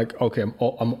 I'm like, okay, I'm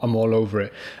all over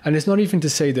it. And it's not even to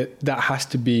say that has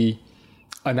to be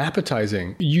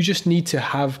unappetizing. You just need to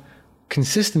have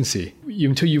consistency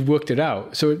until you've worked it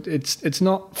out. So it's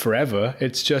not forever.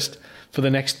 It's just for the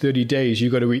next 30 days, you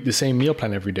got to eat the same meal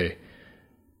plan every day.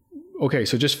 Okay,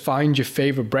 so just find your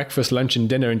favorite breakfast, lunch, and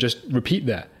dinner and just repeat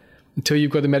that until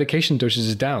you've got the medication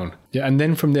doses down. Yeah, and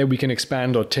then from there we can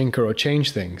expand or tinker or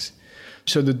change things.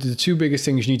 So the 2 biggest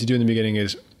things you need to do in the beginning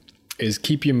is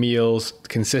keep your meals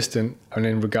consistent, and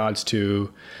in regards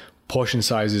to portion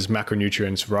sizes,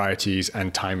 macronutrients, varieties,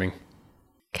 and timing.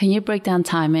 Can you break down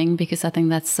timing? Because I think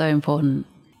that's so important.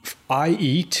 I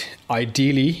eat,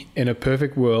 ideally, in a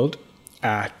perfect world,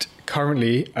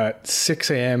 currently at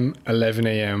 6 a.m., 11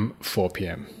 a.m., 4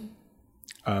 p.m.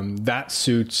 That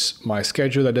suits my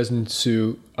schedule. That doesn't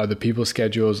suit other people's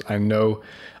schedules. I know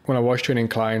when I was training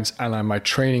clients and my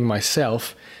training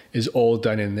myself is all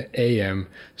done in the AM.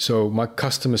 So my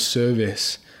customer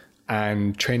service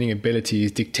and training ability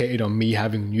is dictated on me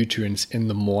having nutrients in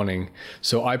the morning.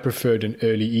 So I preferred an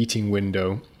early eating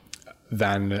window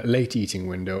than a late eating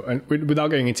window. And without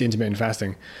getting into intermittent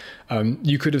fasting,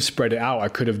 you could have spread it out. I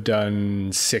could have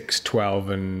done 6, 12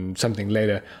 and something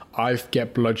later. I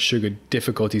get blood sugar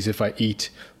difficulties if I eat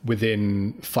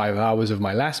within 5 hours of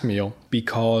my last meal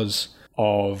because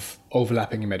of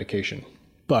overlapping in medication.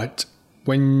 But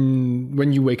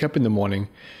when you wake up in the morning,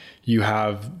 you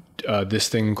have this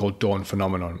thing called dawn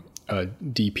phenomenon,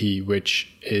 DP,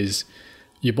 which is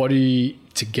your body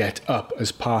to get up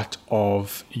as part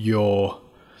of your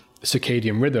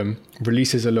circadian rhythm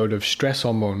releases a load of stress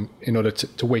hormone in order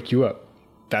to wake you up.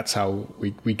 That's how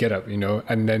we get up,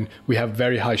 and then we have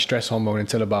very high stress hormone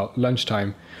until about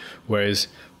lunchtime. Whereas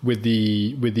with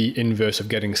the inverse of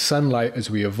getting sunlight,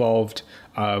 as we evolved,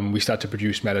 we start to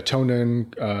produce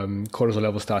melatonin, cortisol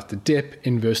levels start to dip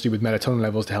inversely with melatonin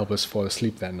levels to help us fall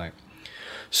asleep that night.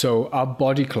 So our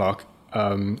body clock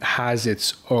has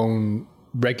its own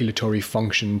regulatory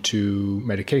function to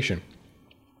medication.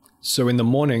 So in the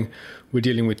morning, we're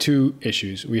dealing with 2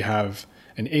 issues. We have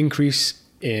an increase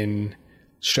in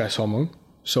stress hormone.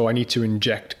 So I need to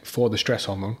inject for the stress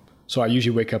hormone. So I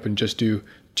usually wake up and just do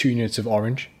 2 units of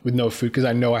orange with no food, because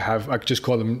I know I could just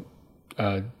call them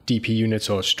DP units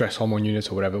or stress hormone units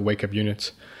or whatever, wake up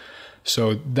units.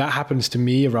 So that happens to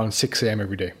me around 6 a.m.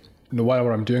 every day. And while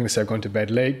what I'm doing is I've gone to bed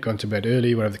late, gone to bed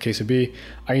early, whatever the case may be,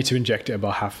 I need to inject it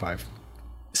about 5:30,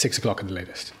 6 o'clock at the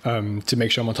latest, to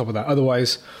make sure I'm on top of that.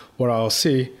 Otherwise, what I'll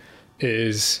see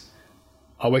is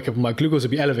I'll wake up and my glucose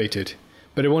will be elevated,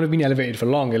 but it won't have been elevated for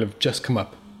long. It'll have just come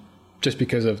up just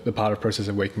because of the part of process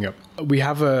of waking up. We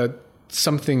have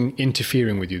something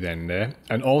interfering with you then there.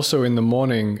 And also in the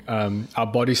morning, our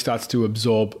body starts to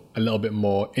absorb a little bit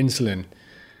more insulin.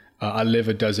 Our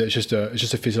liver does it. It's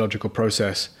just a physiological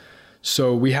process.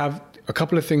 So we have a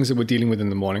couple of things that we're dealing with in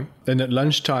the morning. Then at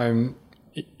lunchtime,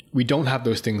 we don't have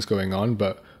those things going on,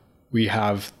 but we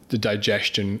have the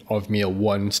digestion of meal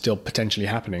one still potentially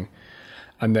happening.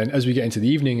 And then as we get into the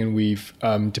evening and we've,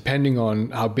 depending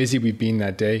on how busy we've been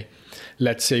that day,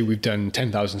 let's say we've done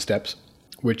 10,000 steps,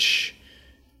 which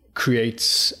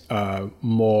creates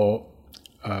more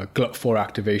GLUT4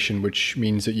 activation, which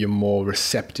means that you're more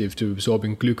receptive to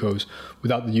absorbing glucose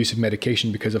without the use of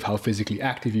medication because of how physically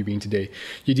active you've been today.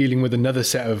 You're dealing with another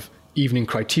set of evening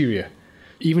criteria.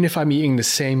 Even if I'm eating the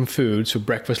same foods for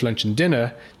breakfast, lunch, and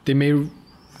dinner, they may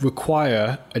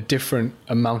require a different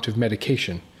amount of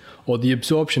medication, or the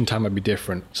absorption time might be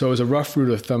different. So as a rough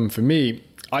rule of thumb for me,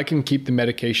 I can keep the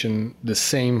medication the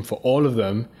same for all of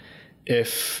them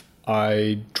if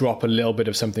I drop a little bit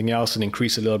of something else and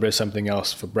increase a little bit of something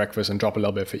else for breakfast and drop a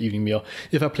little bit for evening meal,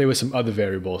 if I play with some other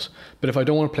variables. But if I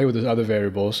don't want to play with those other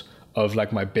variables of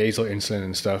like my basal insulin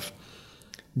and stuff,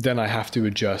 then I have to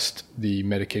adjust the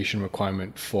medication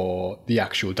requirement for the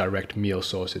actual direct meal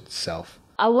source itself.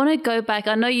 I want to go back.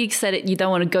 I know you said you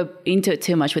don't want to go into it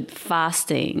too much with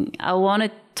fasting. I want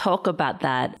to talk about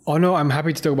that. Oh no, I'm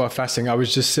happy to talk about fasting. I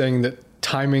was just saying that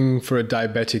timing for a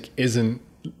diabetic isn't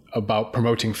about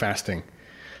promoting fasting.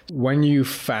 When you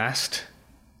fast,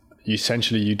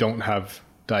 essentially you don't have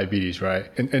diabetes, right?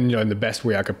 And you know, in the best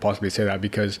way I could possibly say that,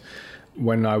 because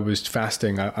when I was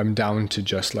fasting, I'm down to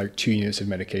just like 2 units of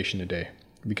medication a day,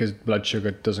 because blood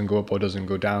sugar doesn't go up or doesn't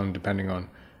go down depending on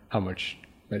how much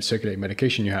circulating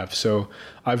medication you have. So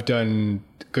I've done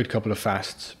a good couple of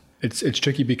fasts. It's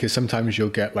tricky because sometimes you'll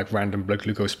get like random blood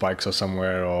glucose spikes or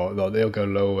somewhere, or they'll go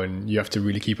low and you have to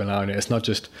really keep an eye on it. It's not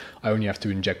just I only have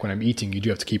to inject when I'm eating, you do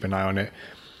have to keep an eye on it.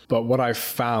 But what I've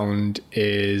found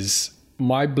is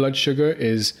my blood sugar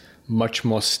is much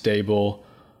more stable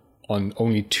on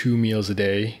only 2 meals a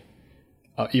day,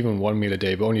 even 1 meal a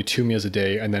day, but only 2 meals a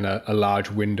day, and then a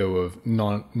large window of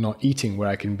not eating where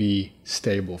I can be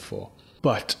stable for.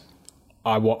 But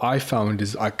what I found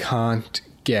is I can't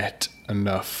get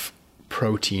enough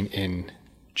protein in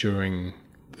during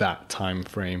that time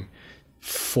frame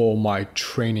for my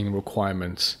training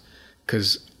requirements,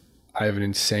 because I have an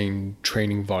insane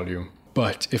training volume.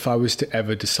 But if I was to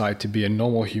ever decide to be a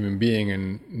normal human being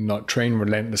and not train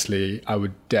relentlessly, I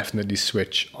would definitely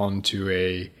switch onto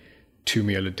a 2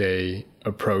 meal a day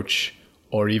approach,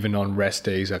 or even on rest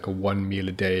days, like a 1 meal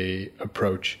a day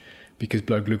approach, because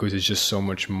blood glucose is just so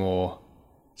much more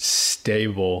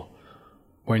stable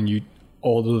when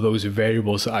all of those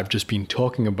variables that I've just been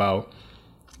talking about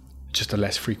just are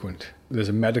less frequent. There's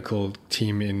a medical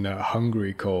team in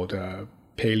Hungary called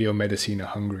Paleomedicina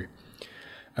Hungary,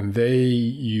 and they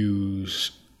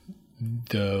use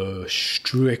the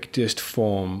strictest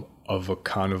form of a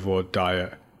carnivore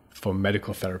diet for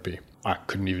medical therapy. I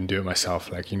couldn't even do it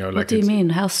myself. What do you mean?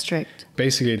 How strict?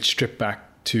 Basically, it's stripped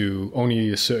back to only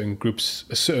a certain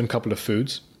couple of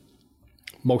foods.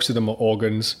 Most of them are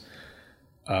organs.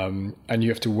 And you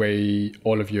have to weigh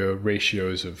all of your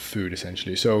ratios of food,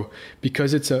 essentially. So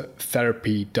because it's a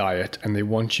therapy diet and they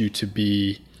want you to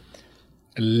be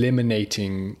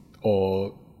eliminating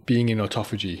or being in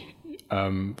autophagy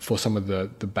for some of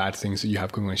the bad things that you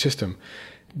have going on in your system,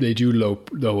 they do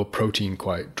lower protein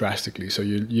quite drastically. So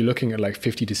you're looking at like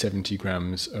 50 to 70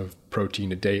 grams of protein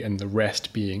a day, and the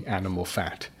rest being animal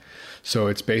fat. So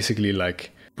it's basically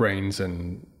like brains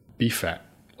and beef fat,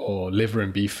 or liver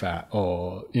and beef fat,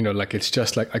 or, it's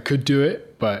just like I could do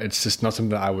it, but it's just not something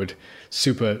that I would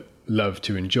super love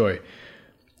to enjoy.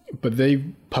 But they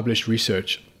published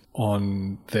research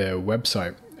on their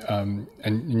website,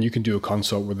 and you can do a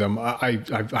consult with them. I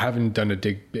haven't done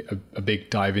a big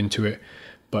dive into it,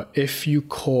 but if you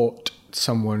caught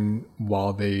someone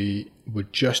while they were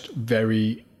just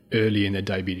very early in their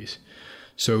diabetes,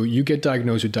 so you get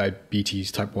diagnosed with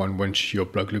diabetes type 1 once your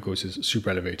blood glucose is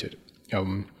super elevated.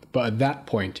 But at that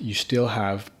point, you still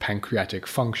have pancreatic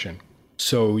function.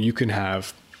 So you can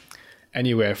have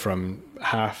anywhere from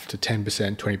half to 10%,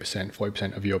 20%,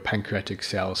 40% of your pancreatic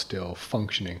cells still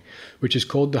functioning, which is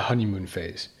called the honeymoon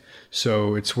phase.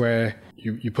 So it's where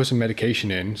you put some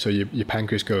medication in, so your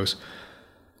pancreas goes,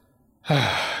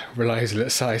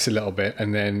 sighs a little bit,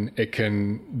 and then it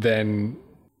can then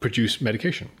produce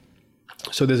medication.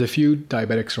 So there's a few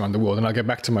diabetics around the world, and I'll get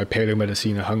back to my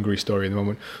Paleomedicina Hungary story in a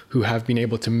moment, who have been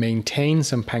able to maintain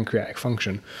some pancreatic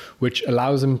function, which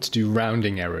allows them to do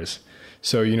rounding errors.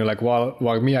 So, like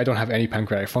while me, I don't have any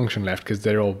pancreatic function left because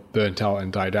they're all burnt out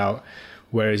and died out.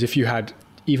 Whereas if you had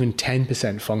even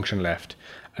 10% function left,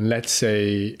 and let's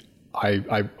say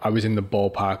I was in the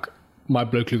ballpark, my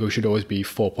blood glucose should always be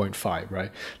 4.5,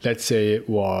 right? Let's say it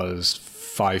was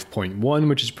 5.1,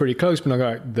 which is pretty close,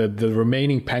 but the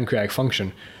remaining pancreatic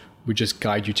function would just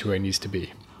guide you to where it needs to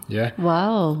be. Yeah.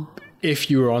 Wow. If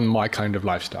you were on my kind of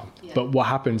lifestyle. Yeah. But what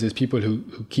happens is people who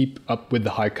keep up with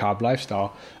the high carb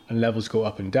lifestyle and levels go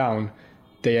up and down,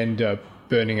 they end up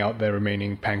burning out their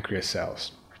remaining pancreas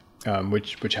cells,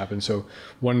 which happens. So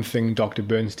one thing Dr.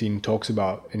 Bernstein talks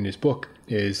about in his book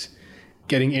is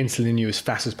getting insulin in you as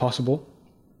fast as possible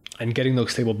and getting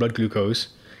those stable blood glucose,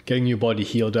 getting your body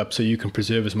healed up so you can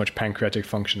preserve as much pancreatic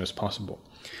function as possible.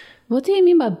 What do you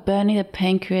mean by burning the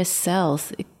pancreas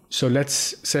cells? So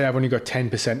let's say I've only got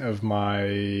 10% of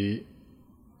my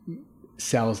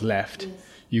cells left. Yes.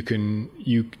 You can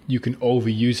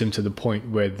overuse them to the point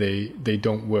where they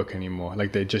don't work anymore.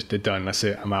 Like they're done. That's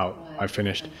it. I'm out. Right. I've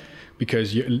finished.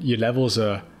 Because your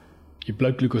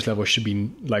blood glucose level should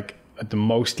be like at the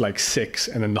most like 6,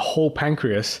 and then the whole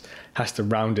pancreas has to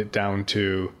round it down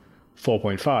to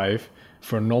 4.5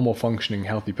 for a normal functioning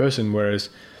healthy person. Whereas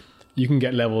you can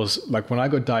get levels, like when I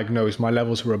got diagnosed, my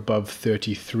levels were above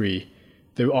 33.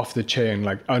 They were off the chain,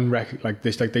 like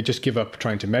they just give up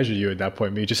trying to measure you at that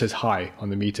point, but it just says high on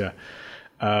the meter.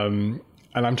 And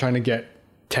I'm trying to get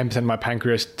 10% of my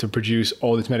pancreas to produce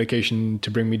all this medication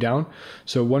to bring me down.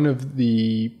 So one of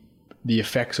the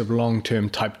effects of long-term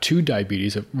type 2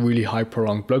 diabetes, of really high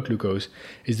prolonged blood glucose,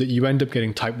 is that you end up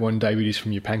getting type 1 diabetes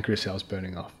from your pancreas cells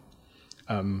burning off.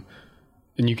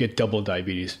 And you get double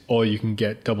diabetes, or you can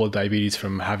get double diabetes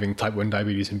from having type 1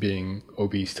 diabetes and being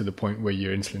obese to the point where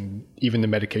your insulin, even the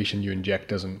medication you inject,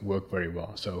 doesn't work very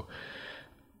well. So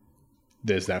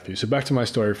there's that for you. So back to my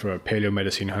story for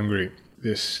Paleomedicina Hungary.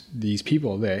 These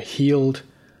people, they're healed,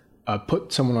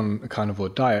 put someone on a carnivore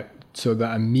diet so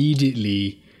that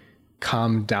immediately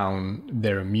calmed down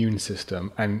their immune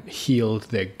system and healed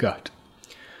their gut.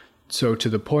 So to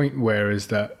the point where is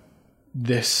that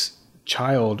this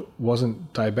child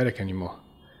wasn't diabetic anymore.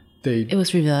 It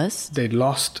was reversed. They'd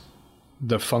lost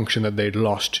the function that they'd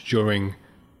lost during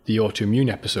the autoimmune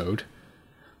episode,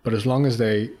 but as long as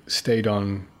they stayed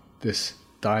on this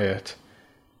diet,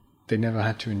 they never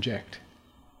had to inject.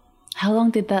 How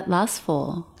long did that last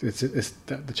for?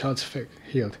 The child's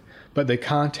healed, but they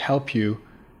can't help you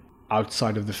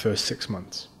outside of the first 6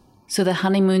 months. So the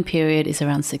honeymoon period is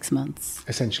around 6 months?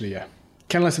 Essentially, yeah.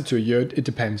 Can last up to a year. It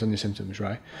depends on your symptoms,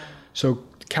 right? So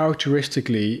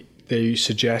characteristically, they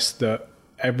suggest that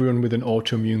everyone with an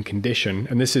autoimmune condition,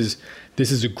 and this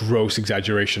is a gross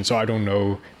exaggeration, so I don't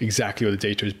know exactly what the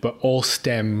data is, but all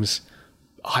stems,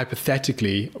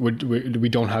 hypothetically, we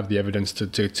don't have the evidence to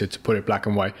put it black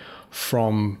and white,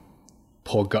 from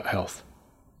poor gut health.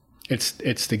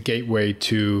 It's the gateway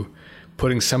to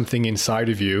putting something inside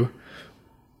of you,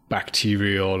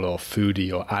 bacterial or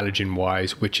foodie or allergen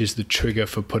wise, which is the trigger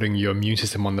for putting your immune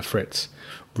system on the fritz.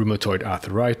 Rheumatoid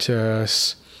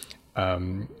arthritis,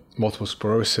 multiple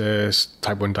sclerosis,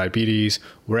 type 1 diabetes,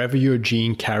 wherever you're a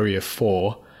gene carrier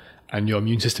for, and your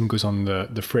immune system goes on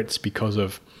the fritz because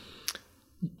of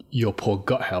your poor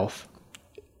gut health,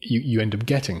 you end up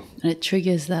getting. And it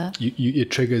triggers that.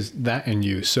 It triggers that in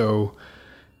you. So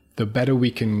the better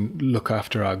we can look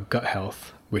after our gut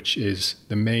health, which is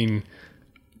the main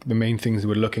things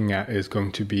we're looking at is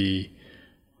going to be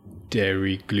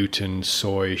dairy, gluten,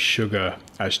 soy, sugar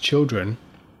as children,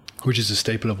 which is a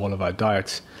staple of all of our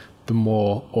diets, the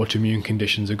more autoimmune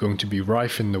conditions are going to be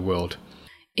rife in the world.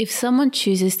 If someone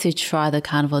chooses to try the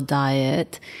carnivore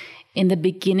diet, in the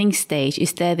beginning stage,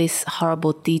 is there this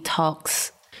horrible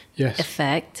detox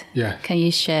effect? Yeah. Can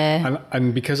you share?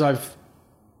 And because I've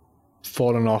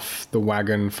fallen off the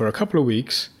wagon for a couple of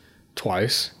weeks,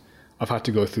 twice, I've had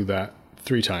to go through that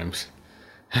 3 times.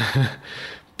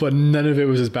 But none of it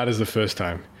was as bad as the first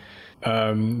time.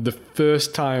 The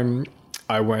first time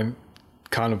I went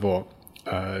carnivore,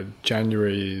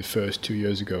 January 1st, 2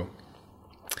 years ago,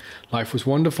 life was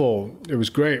wonderful. It was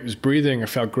great. It was breathing. I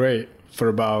felt great for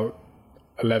about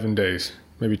 11 days,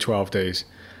 maybe 12 days.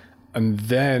 And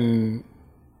then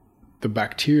the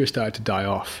bacteria started to die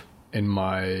off in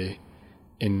my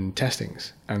in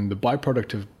testings. And the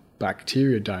byproduct of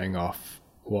bacteria dying off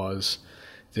was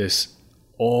these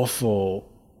awful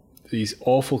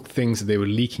things that they were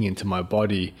leaking into my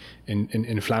body in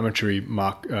inflammatory,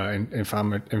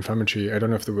 inflammatory, I don't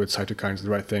know if the word cytokines is the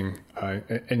right thing,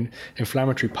 in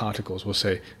inflammatory particles,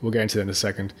 we'll get into that in a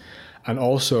second. And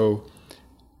also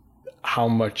how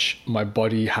much my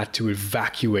body had to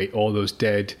evacuate all those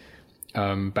dead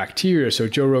bacteria. So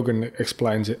Joe Rogan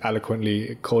explains it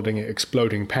eloquently, calling it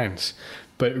exploding pants.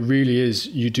 But it really is,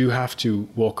 you do have to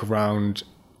walk around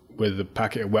with a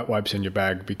packet of wet wipes in your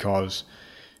bag because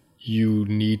you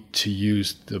need to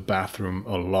use the bathroom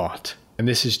a lot. And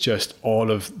this is just all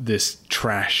of this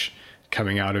trash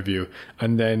coming out of you.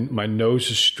 And then my nose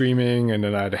was streaming, and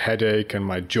then I had a headache, and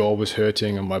my jaw was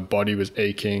hurting, and my body was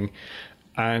aching.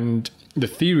 And the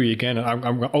theory, again, I'm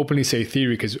going to openly say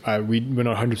theory because we're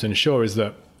not 100% sure, is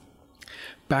that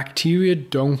bacteria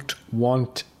don't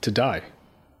want to die.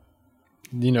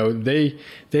 You know, they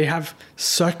have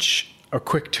such a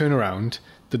quick turnaround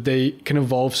that they can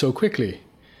evolve so quickly.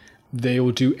 They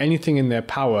will do anything in their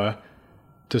power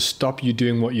to stop you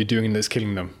doing what you're doing that's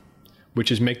killing them,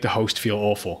 which is make the host feel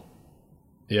awful.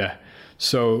 Yeah.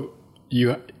 So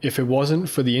if it wasn't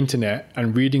for the internet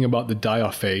and reading about the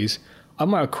die-off phase, I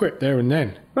might have quit there and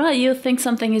then. Right, you think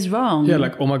something is wrong. Yeah,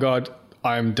 like, oh my God,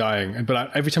 I'm dying.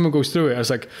 But every time I go through it, I was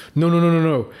like,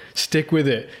 no, stick with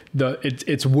it.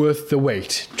 It's worth the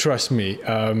wait. Trust me.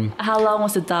 How long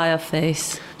was the die-off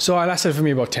phase? So I lasted for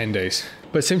me about 10 days.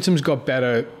 But symptoms got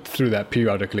better through that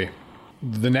periodically.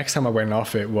 The next time I went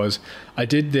off it was, I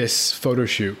did this photo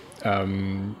shoot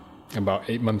about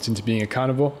 8 months into being a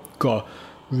carnivore. Got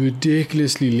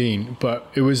ridiculously lean,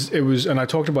 but it was, and I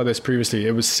talked about this previously,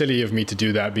 it was silly of me to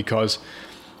do that because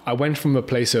I went from a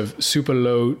place of super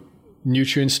low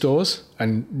nutrient stores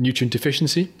and nutrient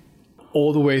deficiency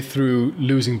all the way through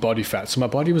losing body fat. So my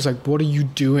body was like, what are you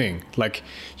doing? Like,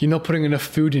 you're not putting enough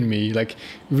food in me. Like,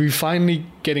 we're finally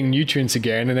getting nutrients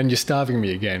again, and then you're starving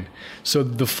me again. So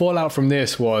the fallout from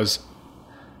this was,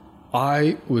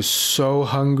 I was so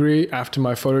hungry after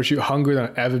my photo shoot, hungrier than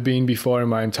I've ever been before in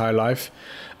my entire life.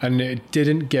 And it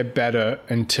didn't get better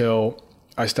until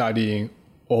I started eating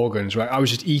organs, right? I was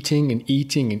just eating and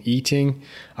eating and eating.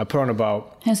 I put on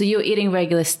about... And so you were eating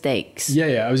regular steaks?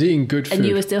 Yeah, I was eating good food. And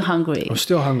you were still hungry? I was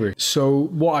still hungry. So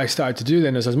what I started to do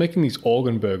then is I was making these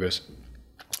organ burgers.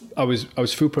 I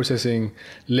was food processing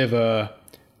liver,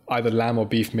 either lamb or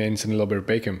beef mince, and a little bit of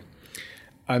bacon.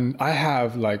 And I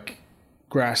have like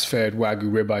grass-fed Wagyu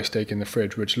ribeye steak in the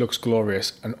fridge, which looks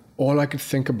glorious. And all I could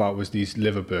think about was these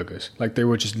liver burgers. Like, they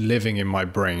were just living in my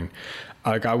brain.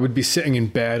 Like, I would be sitting in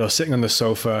bed or sitting on the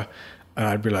sofa, and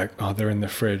I'd be like, oh, they're in the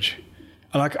fridge.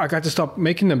 And I got to stop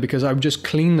making them because I would just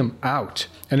clean them out.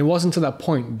 And it wasn't to that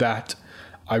point that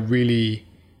I really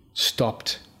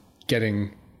stopped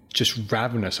getting just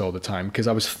ravenous all the time, because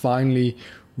I was finally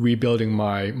rebuilding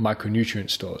my micronutrient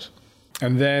stores.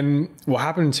 And then what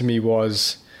happened to me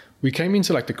was, we came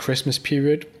into like the Christmas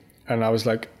period, and I was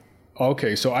like,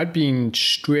 okay, so I'd been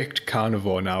strict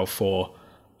carnivore now for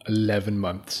 11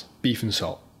 months. Beef and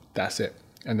salt, that's it.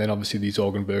 And then obviously these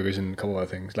organ burgers and a couple other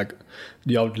things, like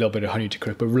the odd little bit of honey to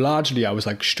cook. But largely I was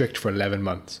like strict for 11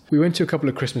 months. We went to a couple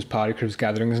of Christmas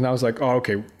gatherings, and I was like, oh,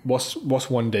 okay, what's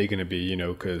one day going to be, you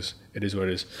know, because it is what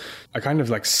it is. I kind of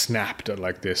like snapped at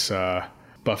like this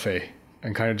buffet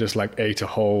and kind of just like ate a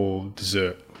whole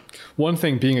dessert. One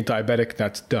thing, being a diabetic,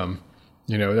 that's dumb.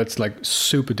 You know, that's like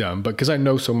super dumb. But because I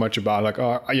know so much about, like,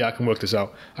 oh, yeah, I can work this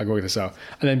out. And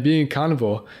then being a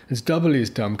carnivore, it's doubly as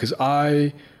dumb because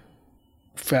I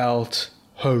felt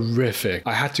horrific.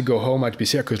 I had to go home. I had to be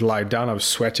sick. I could lie down. I was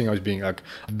sweating. I was being like,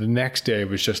 the next day it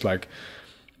was just like,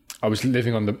 I was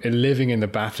living in the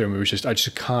bathroom. It was just, I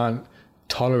just can't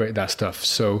tolerate that stuff.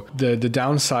 So the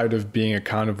downside of being a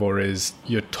carnivore is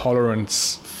your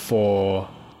tolerance for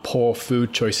poor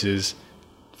food choices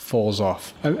falls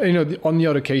off. And, you know, on the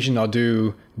odd occasion I'll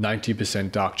do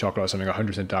 90% dark chocolate or something,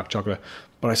 100% dark chocolate,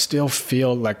 but I still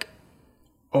feel like,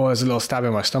 oh, there's a little stab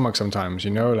in my stomach sometimes, you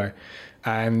know, like.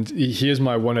 And here's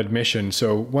my one admission.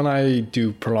 So when I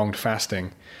do prolonged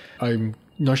fasting, I'm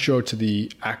not sure to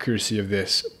the accuracy of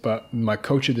this, but my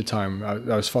coach at the time,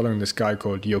 I was following this guy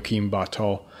called Joachim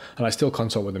Bartol, and I still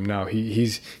consult with him now.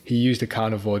 He used a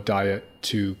carnivore diet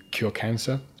to cure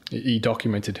cancer. He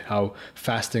documented how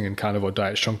fasting and carnivore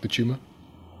diet shrunk the tumor.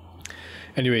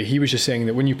 Anyway, he was just saying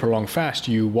that when you prolong fast,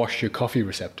 you wash your coffee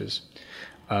receptors.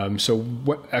 So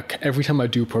every time I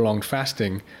do prolonged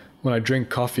fasting, when I drink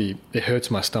coffee, it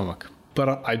hurts my stomach.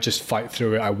 But I just fight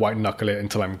through it. I white knuckle it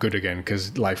until I'm good again,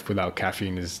 because life without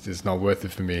caffeine is not worth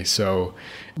it for me. So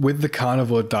with the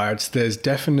carnivore diets, there's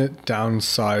definite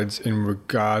downsides in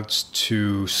regards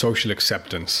to social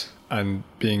acceptance and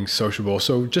being sociable.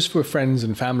 So just for friends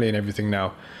and family and everything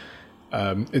now,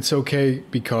 it's okay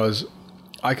because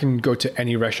I can go to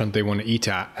any restaurant they want to eat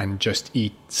at and just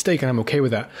eat steak, and I'm okay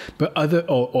with that. But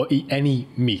or eat any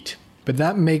meat. But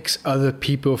that makes other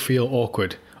people feel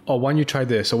awkward. Oh, why don't you try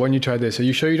this? Or why don't you try this? Are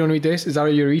you sure you don't eat this? Is that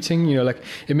what you're eating? You know, like,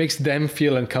 it makes them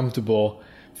feel uncomfortable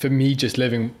for me just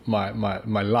living my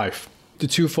life. The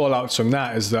two fallouts from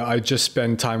that is that I just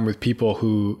spend time with people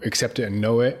who accept it and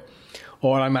know it.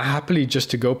 Or I'm happily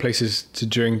just to go places to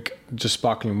drink just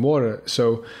sparkling water.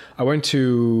 So I went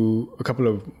to, a couple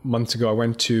of months ago, I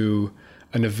went to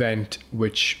an event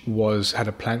which had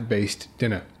a plant-based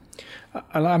dinner.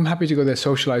 And I'm happy to go there,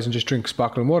 socialize, and just drink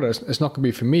sparkling water. It's not going to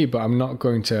be for me, but I'm not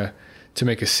going to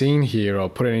make a scene here or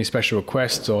put in any special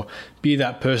requests or be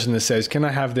that person that says, can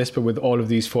I have this, but with all of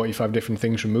these 45 different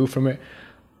things removed from it?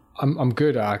 I'm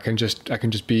good. I can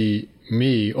just be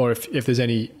me. Or if there's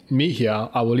any meat here,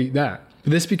 I will eat that.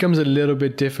 But this becomes a little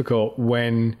bit difficult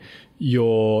when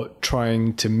you're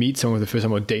trying to meet someone for the first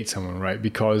time or date someone, right?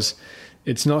 Because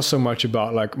it's not so much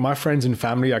about, like, my friends and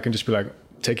family, I can just be like,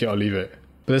 take it or leave it.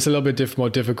 But it's a little bit more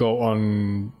difficult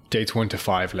on dates 1 to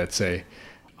 5, let's say.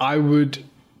 I would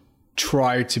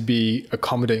try to be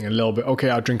accommodating a little bit.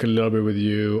 Okay, I'll drink a little bit with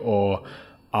you, or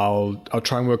I'll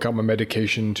try and work out my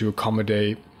medication to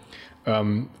accommodate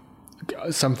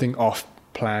something off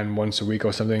plan once a week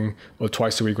or something, or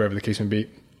twice a week, whatever the case may be.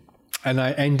 And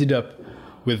I ended up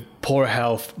with poor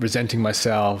health, resenting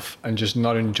myself, and just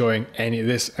not enjoying any of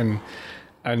this.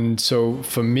 And so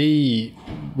for me,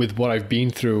 with what I've been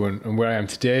through and where I am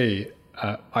today,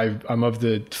 I'm of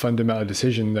the fundamental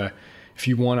decision that if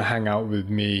you want to hang out with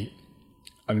me,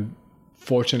 and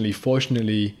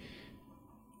fortunately,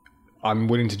 I'm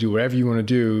willing to do whatever you want to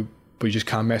do, but you just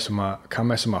can't mess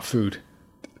with my food.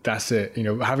 That's it. You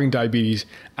know, having diabetes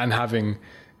and having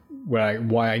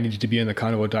why I needed to be on the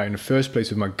carnivore diet in the first place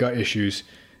with my gut issues.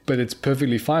 But it's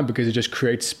perfectly fine because it just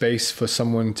creates space for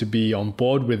someone to be on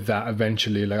board with that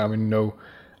eventually. Like, I'm in no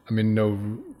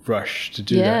rush to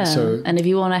do that. So, and if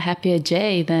you want a happier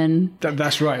Jay, then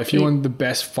that's right. If you want the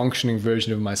best functioning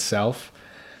version of myself,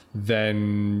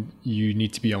 then you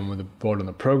need to be on board on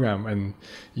the program. And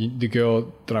the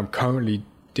girl that I'm currently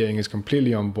dating is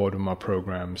completely on board with my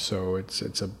program. So it's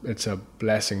a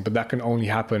blessing. But that can only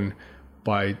happen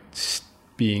by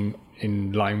being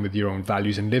in line with your own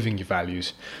values and living your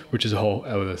values, which is a whole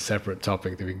other separate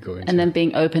topic that we can go into. And then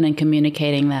being open and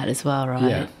communicating that as well, right?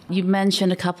 Yeah. You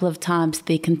mentioned a couple of times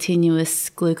the continuous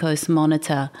glucose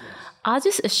monitor. I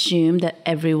just assume that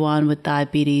everyone with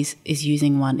diabetes is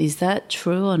using one. Is that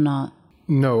true or not?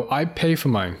 No, I pay for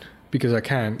mine because I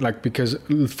can. Because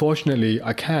fortunately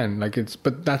I can.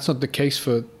 But that's not the case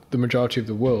for the majority of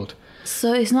the world.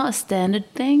 So it's not a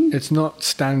standard thing? It's not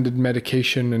standard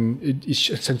medication, and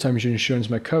sometimes your insurance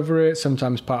might cover it,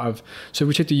 sometimes so if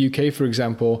we take the UK, for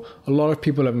example, a lot of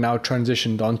people have now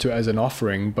transitioned onto it as an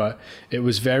offering, but it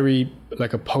was very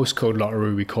like a postcode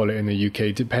lottery, we call it in the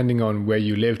UK, depending on where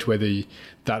you lived, whether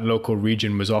that local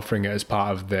region was offering it as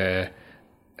part of their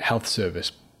health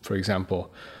service, for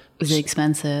example. Is it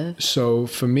expensive? So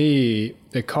for me,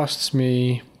 it costs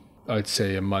me, I'd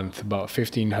say a month, about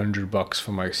 $1,500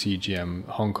 for my CGM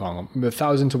Hong Kong,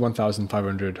 1,000 to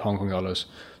 1,500 Hong Kong dollars,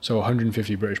 so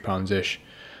 150 British pounds ish.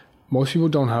 Most people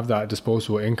don't have that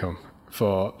disposable income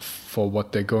for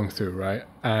what they're going through, right?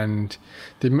 And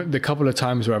the couple of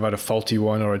times where I've had a faulty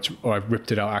one, or I've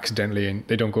ripped it out accidentally and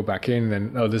they don't go back in,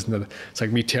 then there's another. It's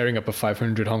like me tearing up a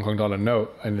 500 Hong Kong dollar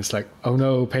note, and it's like, oh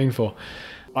no, painful.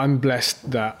 I'm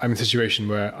blessed that I'm in a situation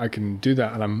where I can do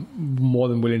that, and I'm more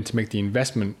than willing to make the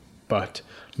investment. But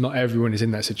not everyone is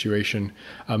in that situation.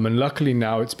 And luckily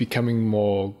now it's becoming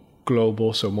more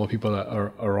global, so more people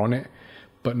are on it.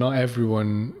 But not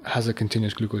everyone has a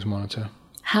continuous glucose monitor.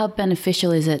 How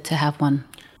beneficial is it to have one?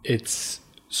 It's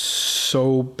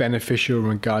so beneficial in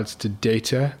regards to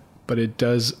data, but it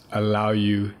does allow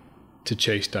you to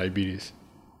chase diabetes.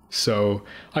 So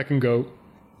I can go,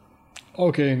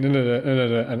 okay,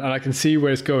 and I can see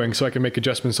where it's going, so I can make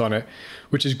adjustments on it,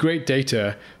 which is great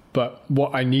data. But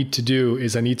what I need to do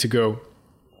is I need to go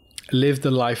live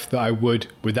the life that I would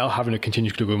without having a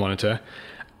continuous glucose monitor,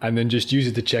 and then just use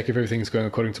it to check if everything's going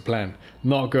according to plan.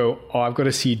 Not go, oh, I've got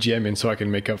a CGM in so I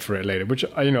can make up for it later, which,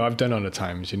 I've done other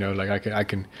times, like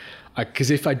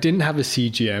because if I didn't have a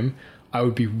CGM, I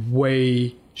would be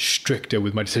way stricter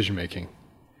with my decision making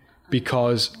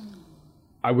because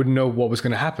I would know what was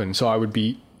going to happen. So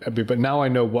but now I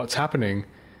know what's happening.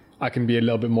 I can be a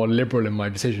little bit more liberal in my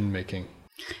decision making.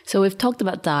 So we've talked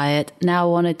about diet. Now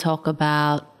I want to talk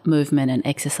about movement and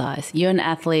exercise. You're an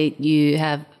athlete.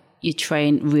 You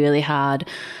train really hard.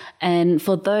 And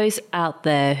for those out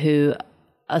there who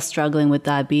are struggling with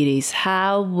diabetes,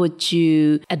 how would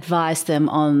you advise them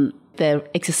on their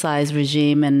exercise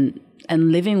regime and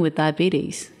living with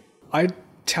diabetes? I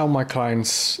tell my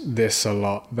clients this a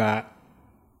lot, that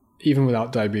even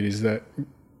without diabetes, that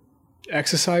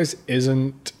exercise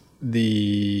isn't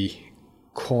the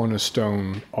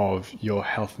cornerstone of your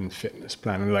health and fitness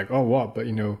plan. And they're like, oh, what? But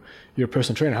you're a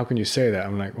personal trainer. How can you say that?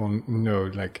 I'm like, well, no,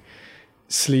 like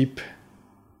sleep,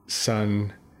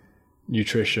 sun,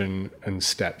 nutrition, and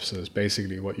steps is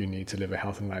basically what you need to live a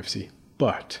healthy life.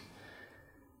 But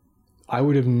I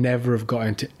would have never have got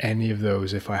into any of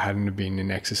those if I hadn't have been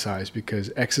in exercise, because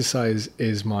exercise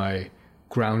is my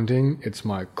grounding. It's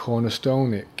my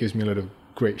cornerstone. It gives me a lot of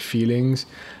great feelings,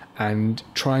 and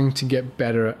trying to get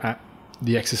better at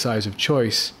the exercise of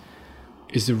choice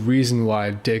is the reason why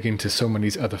I dig into so many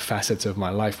other facets of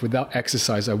my life. Without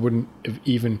exercise, I wouldn't have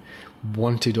even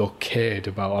wanted or cared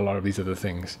about a lot of these other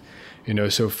things.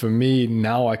 So for me,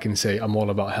 now I can say I'm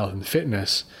all about health and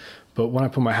fitness, but when I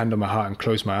put my hand on my heart and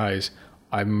close my eyes,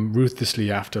 I'm ruthlessly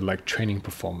after like training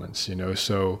performance,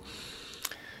 So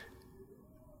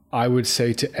I would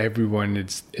say to everyone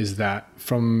is that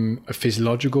from a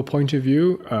physiological point of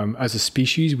view, as a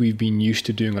species, we've been used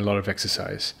to doing a lot of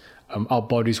exercise. Our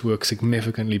bodies work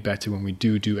significantly better when we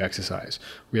do exercise.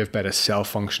 We have better cell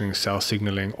functioning, cell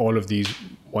signaling, all of these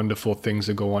wonderful things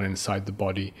that go on inside the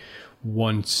body.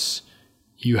 Once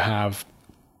you have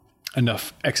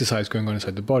enough exercise going on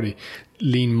inside the body,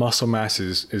 lean muscle mass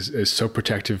is so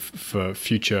protective for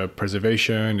future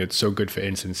preservation. It's so good for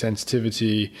insulin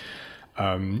sensitivity.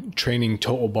 Training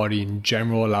total body in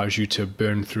general allows you to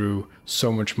burn through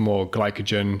so much more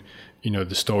glycogen,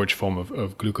 the storage form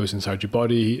of glucose inside your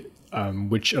body,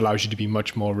 which allows you to be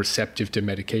much more receptive to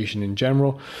medication in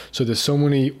general. So there's so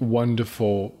many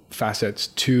wonderful facets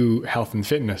to health and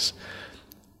fitness.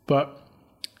 But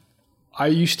I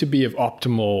used to be of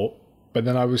optimal, but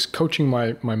then I was coaching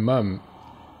my mum,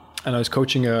 and I was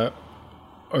coaching a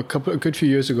good few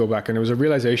years ago back, and it was a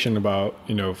realization about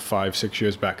 5-6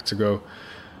 years back to go,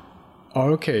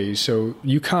 oh, okay, so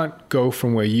you can't go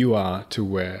from where you are to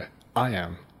where I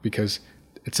am, because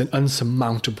it's an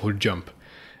unsurmountable jump.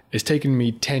 It's taken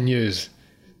me 10 years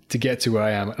to get to where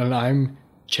I am, and I'm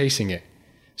chasing it.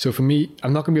 So for me,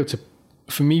 I'm not going to be able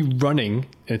to, for me running,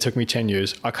 and it took me 10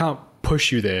 years, I can't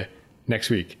push you there next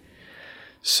week.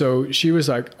 So she was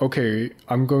like, okay,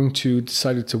 I'm going to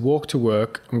decide to walk to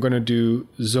work. I'm going to do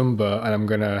Zumba, and I'm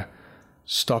going to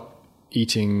stop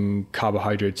eating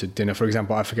carbohydrates at dinner. For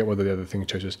example, I forget what the other thing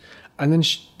chose was. And then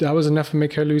that was enough to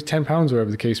make her lose 10 pounds,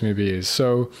 whatever the case may be.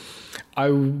 So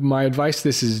my advice to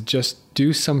this is just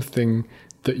do something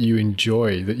that you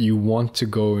enjoy, that you want to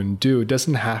go and do. It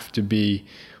doesn't have to be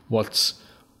what's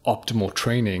optimal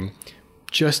training.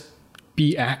 Just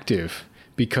be active,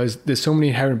 because there's so many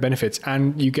inherent benefits,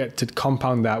 and you get to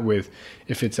compound that with,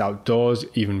 if it's outdoors,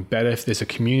 even better. If there's a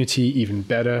community, even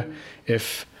better.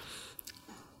 If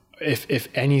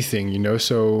anything,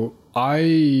 So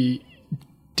I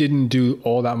didn't do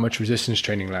all that much resistance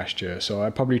training last year. So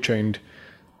I probably trained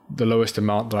the lowest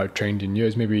amount that I've trained in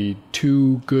years, maybe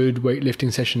 2 good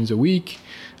weightlifting sessions a week.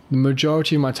 The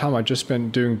majority of my time I just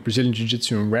spent doing Brazilian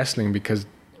Jiu-Jitsu and wrestling because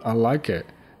I like it.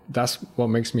 That's what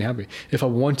makes me happy. If I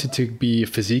wanted to be a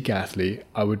physique athlete,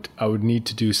 I would need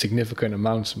to do significant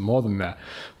amounts more than that.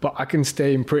 But I can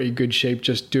stay in pretty good shape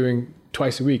just doing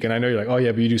twice a week. And I know you're like, oh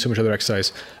yeah, but you do so much other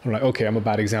exercise. I'm like, okay, I'm a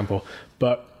bad example.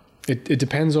 But it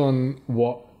depends on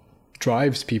what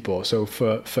drives people. So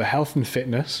for health and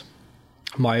fitness,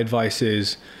 my advice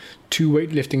is 2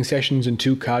 weightlifting sessions and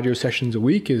 2 cardio sessions a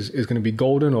week is going to be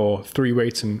golden, or 3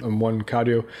 weights and 1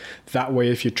 cardio. That way,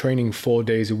 if you're training 4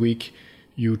 days a week,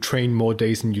 you train more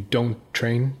days than you don't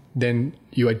train, then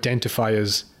you identify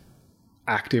as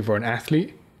active or an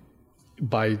athlete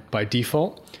by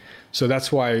default. So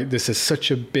that's why this is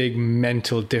such a big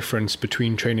mental difference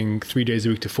between training 3 days a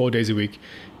week to 4 days a week,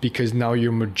 because now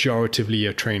you're majoritively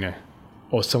a trainer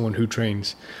or someone who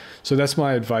trains. So that's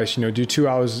my advice, do 2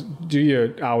 hours, do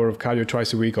your hour of cardio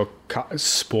twice a week, or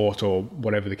sport, or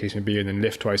whatever the case may be, and then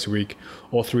lift twice a week,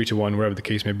 or 3 to 1, wherever the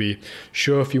case may be.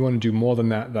 Sure, if you want to do more than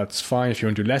that, that's fine. If you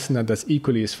want to do less than that, that's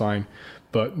equally as fine.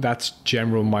 But that's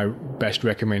general my best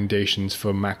recommendations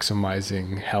for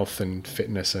maximizing health and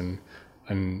fitness and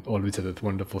all of these other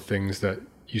wonderful things that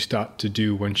you start to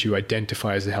do once you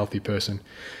identify as a healthy person.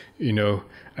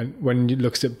 And when you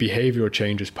look at behavioral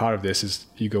change as part of this, is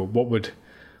you go, what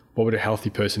what would a healthy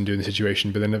person do in the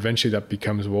situation? But then eventually that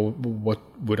becomes, well, what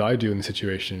would I do in the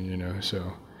situation, you know?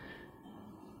 So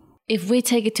if we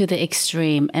take it to the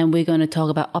extreme and we're going to talk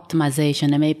about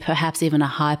optimization and maybe perhaps even a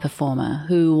high performer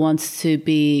who wants to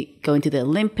be going to the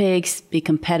Olympics, be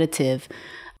competitive,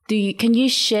 can you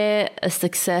share a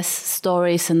success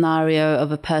story scenario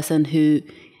of a person who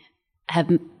have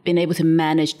been able to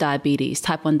manage diabetes,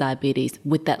 type 1 diabetes,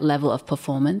 with that level of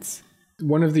performance?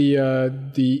 One of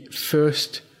the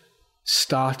first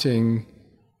starting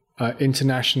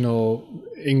international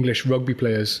English rugby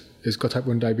players has got type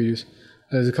 1 diabetes.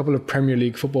 There's a couple of Premier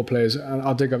League football players, and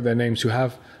I'll dig up their names, who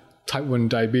have type 1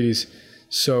 diabetes.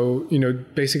 So, you know,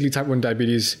 basically type 1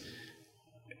 diabetes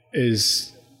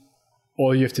is,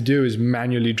 all you have to do is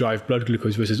manually drive blood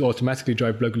glucose versus automatically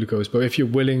drive blood glucose. But if you're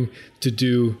willing to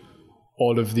do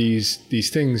all of these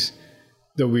things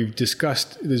that we've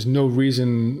discussed, there's no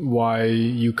reason why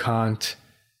you can't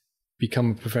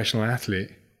become a professional athlete.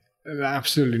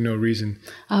 Absolutely no reason.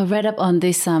 I read up on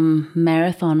this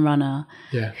marathon runner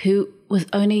who was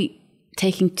only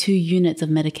taking 2 units of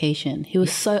medication. He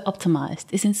was so optimized.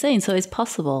 It's insane. So it's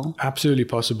possible. Absolutely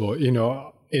possible. You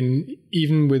know,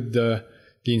 even with the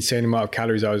insane amount of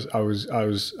calories I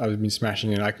was been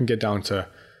smashing in, I can get down to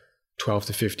 12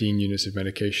 to 15 units of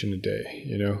medication a day,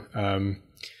 you know,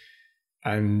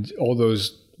 and all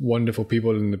those wonderful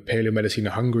people in the Paleo Medicine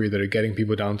of Hungary that are getting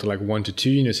people down to like 1 to 2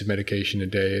 units of medication a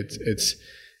day.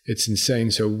 It's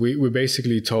insane. So we're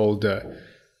basically told that,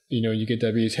 you know, you get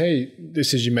diabetes, hey,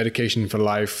 this is your medication for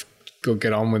life, go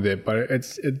get on with it. But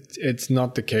it's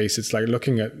not the case. It's like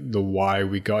looking at the why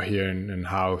we got here and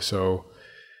how. So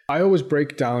I always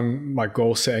break down my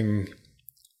goal setting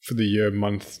for the year,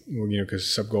 month, you know,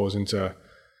 because sub goals into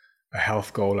a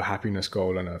health goal, a happiness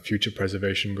goal, and a future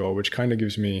preservation goal, which kind of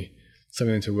gives me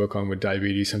something to work on with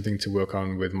diabetes, something to work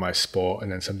on with my sport,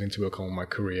 and then something to work on with my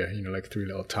career, you know, like 3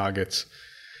 little targets.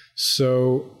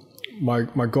 So my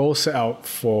goal set out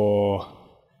for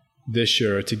this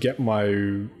year to get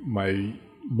my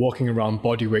walking around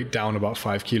body weight down about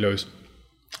 5 kilos,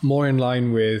 more in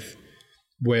line with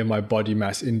where my body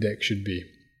mass index should be.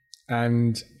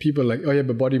 And people are like, oh yeah,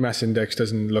 but body mass index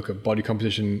doesn't look at body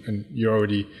composition and you're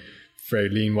already very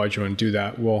lean, why do you want to do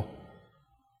that? Well,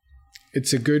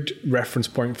 it's a good reference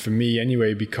point for me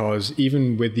anyway, because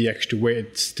even with the extra weight,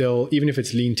 it's still, even if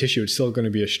it's lean tissue, it's still going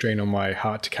to be a strain on my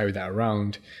heart to carry that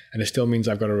around. And it still means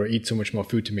I've got to eat so much more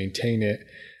food to maintain it.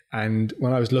 And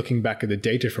when I was looking back at the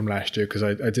data from last year, because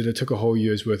I took a whole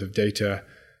year's worth of data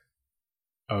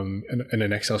in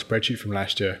an Excel spreadsheet from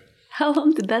last year. How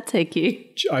long did that take you?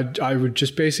 I would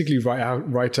just basically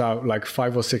write out like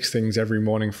 5 or 6 things every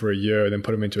morning for a year, and then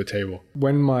put them into a table.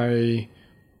 When my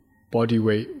body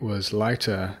weight was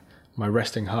lighter, my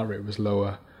resting heart rate was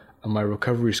lower, and my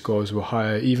recovery scores were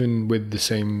higher, even with the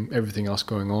same everything else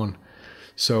going on.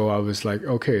 So I was like,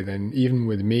 okay, then even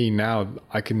with me now,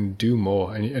 I can do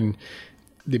more. And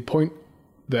the point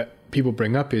that people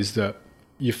bring up is that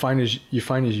you find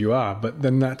as you are, but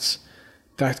then that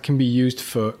can be used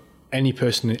for any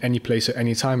person in any place at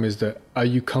any time. Is that, are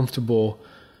you comfortable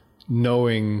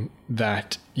knowing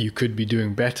that you could be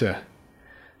doing better?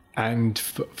 And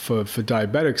for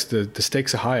diabetics, the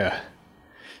stakes are higher.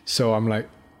 So I'm like,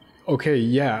 okay,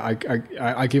 yeah,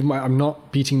 I'm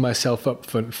not beating myself up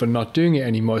for not doing it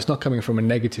anymore. It's not coming from a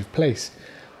negative place.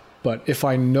 But if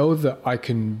I know that I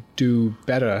can do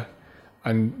better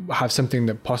and have something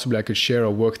that possibly I could share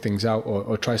or work things out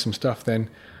or try some stuff, then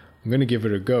I'm going to give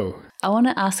it a go. I want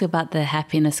to ask about the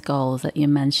happiness goals that you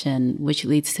mentioned, which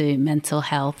leads to mental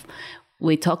health.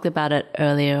 We talked about it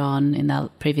earlier on in our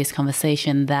previous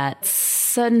conversation, that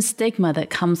certain stigma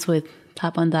that comes with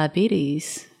type 1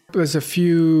 diabetes. There's a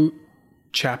few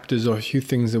chapters or a few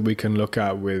things that we can look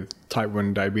at with type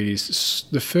 1 diabetes.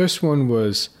 The first one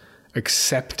was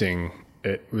accepting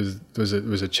it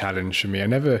was a challenge for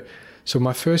me. So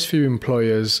my first few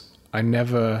employers, I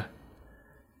never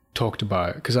talked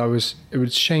about it because it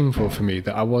was shameful for me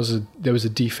that there was a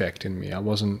defect in me. I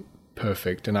wasn't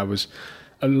perfect, and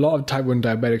a lot of type 1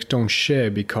 diabetics don't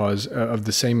share because of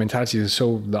the same mentality. And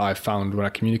so that I found when I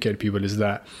communicate to people is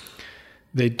that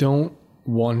they don't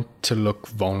want to look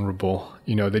vulnerable.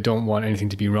 You know, they don't want anything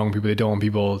to be wrong with people. They don't want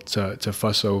people to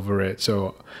fuss over it.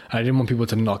 So I didn't want people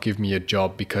to not give me a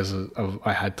job because of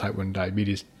I had type 1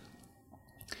 diabetes.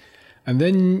 And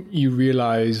then you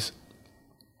realize,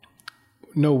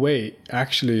 no, wait,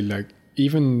 actually, like,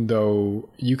 even though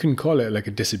you can call it like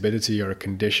a disability or a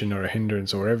condition or a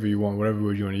hindrance or whatever you want, whatever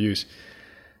word you want to use,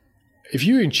 if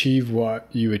you achieve what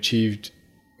you achieved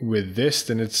with this,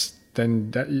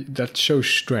 then that shows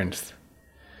strength.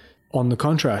 on the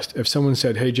contrast, if someone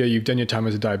said, "Hey Jay, you've done your time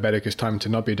as a diabetic, it's time to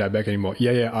not be a diabetic anymore,"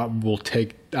 I will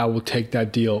take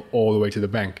that deal all the way to the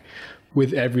bank.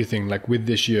 With everything, like with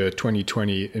this year,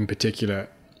 2020 in particular,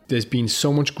 there's been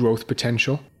so much growth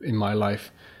potential in my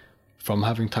life from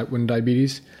having type 1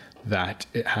 diabetes that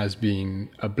it has been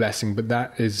a blessing. But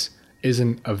that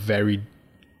isn't a very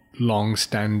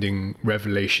long-standing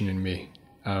revelation in me.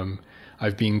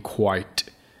 I've been quite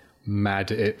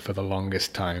mad at it for the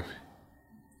longest time.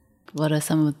 What are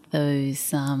some of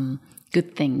those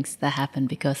good things that happen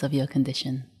because of your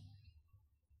condition?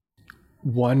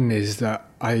 One is that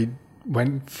I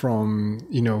went from,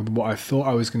 what I thought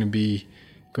I was going to be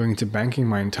going into banking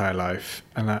my entire life.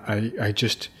 And I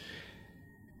just,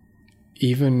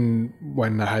 even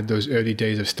when I had those early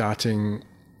days of starting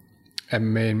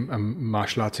MMA and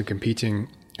martial arts and competing,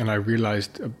 and I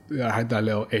realized I had that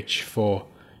little itch for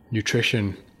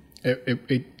nutrition,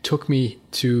 it took me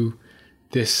to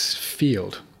this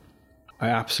field. I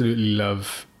absolutely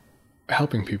love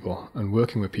helping people and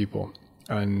working with people.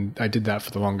 And I did that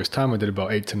for the longest time. I did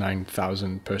about 8,000 to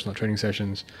 9,000 personal training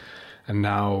sessions. And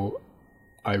now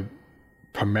I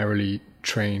primarily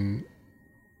train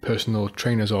personal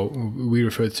trainers, or we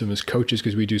refer to them as coaches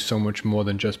because we do so much more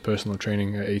than just personal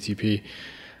training at ATP,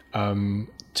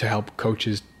 to help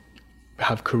coaches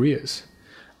have careers.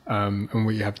 And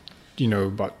we have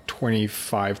about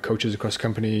 25 coaches across the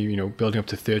company, building up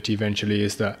to 30 eventually,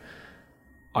 is that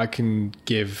I can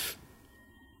give,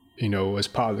 as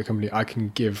part of the company,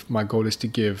 my goal is to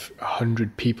give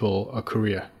 100 people a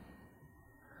career.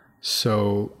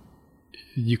 So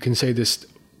you can say this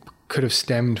could have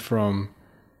stemmed from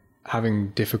having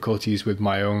difficulties with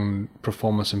my own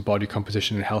performance and body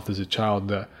composition and health as a child,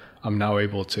 that I'm now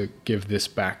able to give this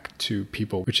back to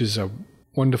people, which is a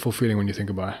wonderful feeling when you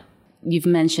think about it. You've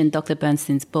mentioned Dr.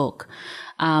 Bernstein's book.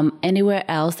 Anywhere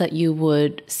else that you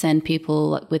would send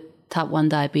people with type 1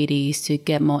 diabetes to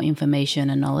get more information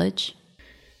and knowledge?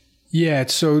 Yeah,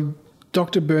 so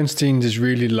Dr. Bernstein's is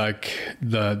really like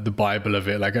the Bible of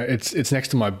it. Like it's next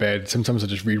to my bed. Sometimes I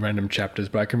just read random chapters,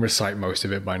 but I can recite most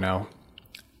of it by now.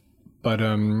 But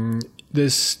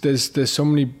there's so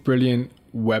many brilliant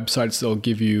websites that'll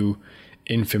give you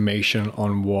information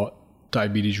on what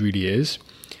diabetes really is.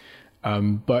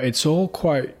 But it's all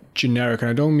quite generic, and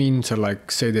I don't mean to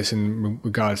say this in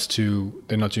regards to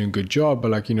they're not doing a good job,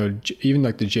 but even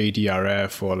the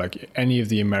JDRF or any of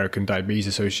the American diabetes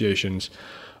associations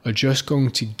are just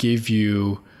going to give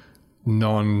you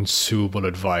non-suable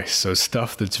advice. So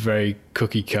stuff that's very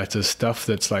cookie cutter, stuff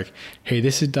that's hey,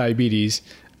 this is diabetes,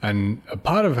 and a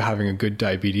part of having a good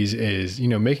diabetes is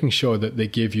making sure that they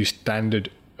give you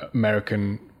standard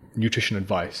American nutrition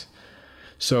advice.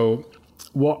 So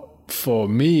what for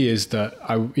me is that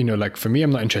for me,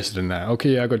 I'm not interested in that.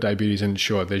 Okay, I got diabetes, and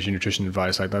sure, there's your nutrition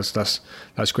advice. That's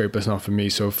great, but it's not for me.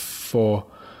 So for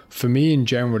me in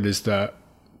general is that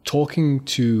talking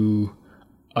to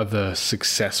other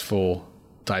successful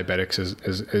diabetics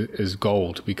is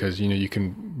gold, because you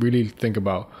can really think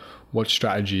about what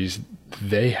strategies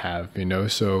they have.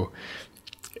 So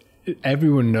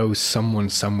everyone knows someone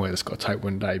somewhere that's got type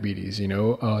 1 diabetes.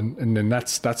 And then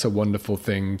that's a wonderful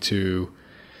thing to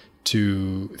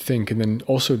think. And then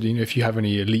also, if you have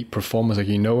any elite performers,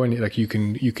 you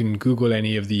can Google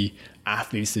any of the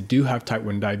athletes that do have type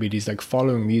 1 diabetes,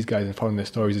 following these guys and following their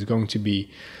stories is going to be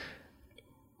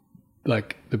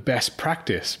the best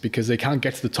practice, because they can't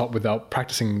get to the top without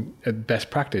practicing at best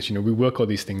practice. We work all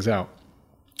these things out.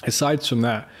 Aside from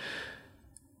that,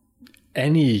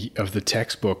 any of the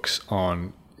textbooks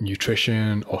on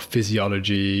nutrition or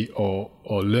physiology or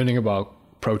learning about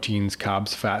proteins,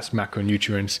 carbs, fats,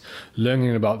 macronutrients,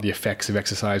 learning about the effects of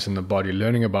exercise on the body,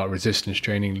 learning about resistance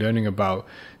training, learning about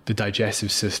the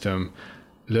digestive system,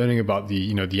 learning about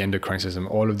the endocrine system,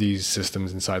 all of these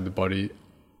systems inside the body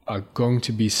are going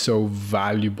to be so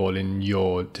valuable in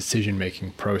your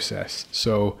decision-making process.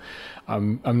 So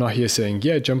I'm not here saying,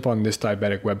 jump on this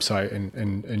diabetic website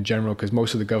in general, because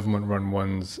most of the government-run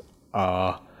ones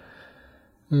are,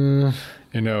 5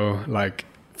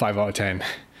 out of 10.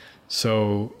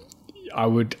 So I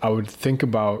would think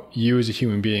about you as a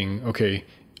human being. Okay,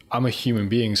 I'm a human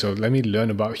being, so let me learn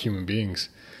about human beings.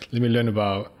 Let me learn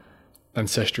about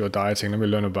ancestral dieting. Let me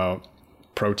learn about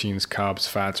proteins, carbs,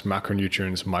 fats,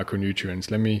 macronutrients, micronutrients.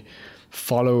 Let me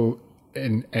follow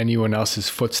in anyone else's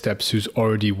footsteps who's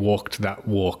already walked that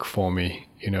walk for me,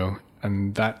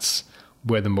 and that's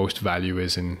where the most value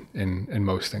is in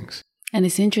most things. And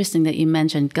it's interesting that you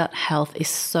mentioned gut health is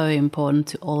so important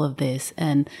to all of this,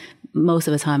 and most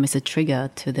of the time it's a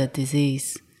trigger to the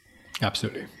disease.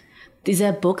 Absolutely. Is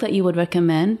there a book that you would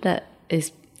recommend that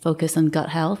is focused on gut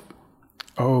health?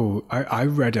 Oh, I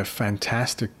read a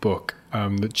fantastic book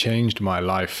that changed my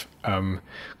life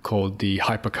called The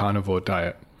Hypercarnivore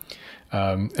Diet.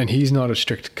 And he's not a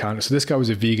strict carnivore. So this guy was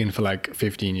a vegan for like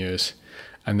 15 years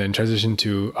and then transitioned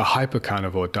to a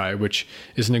hypercarnivore diet, which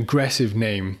is an aggressive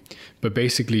name, but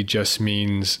basically just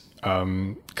means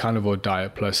carnivore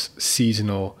diet plus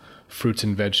seasonal fruits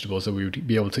and vegetables that we would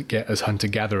be able to get as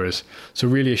hunter-gatherers. So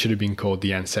really it should have been called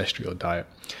the ancestral diet.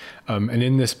 And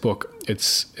in this book,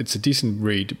 it's a decent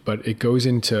read, but it goes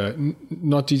into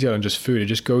not detail on just food. It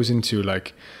just goes into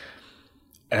like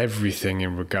everything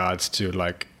in regards to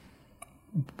like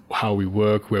how we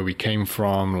work, where we came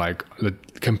from, like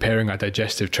comparing our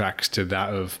digestive tracts to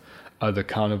that of other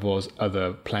carnivores,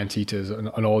 other plant eaters, and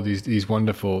all these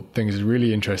wonderful things. It's a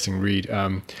really interesting read.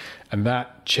 And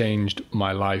that changed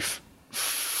my life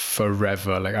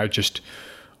forever. Like I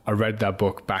read that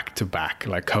book back to back,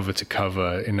 like cover to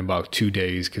cover in about 2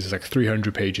 days, because it's like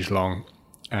 300 pages long,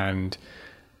 and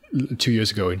 2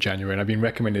 years ago in January. And I've been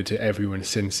recommended to everyone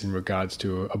since in regards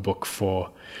to a book for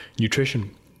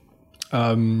nutrition.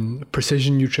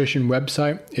 Precision Nutrition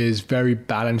website is very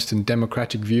balanced and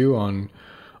democratic view on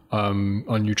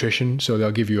nutrition. So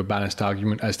they'll give you a balanced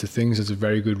argument as to things. It's a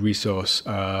very good resource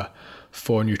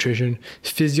for nutrition.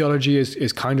 Physiology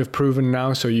is kind of proven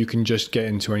now, so you can just get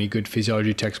into any good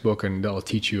physiology textbook and they'll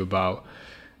teach you about,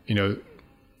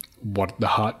 what the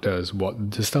heart does,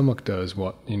 what the stomach does,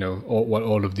 what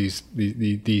all of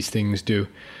these things do.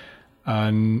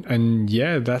 And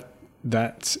yeah,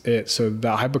 that's it. So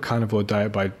the Hypercarnivore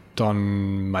Diet by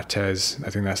Don Matez,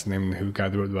 I think that's the name of the guy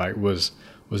that wrote the book, was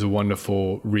a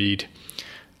wonderful read.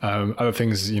 Other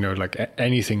things, like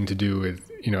anything to do with,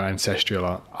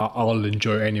 ancestral, I'll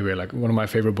enjoy anyway. Like one of my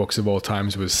favorite books of all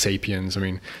times was Sapiens. I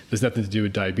mean, there's nothing to do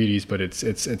with diabetes, but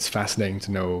it's fascinating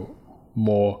to know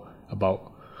more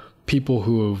about people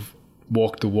who have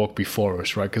walked the walk before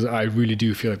us, right? Because I really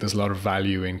do feel like there's a lot of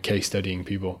value in case studying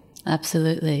people.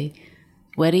 Absolutely.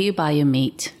 Where do you buy your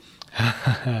meat?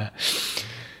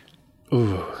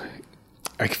 Ooh,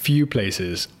 a few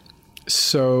places.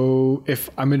 So if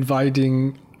I'm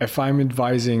advising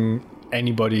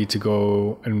anybody to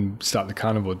go and start the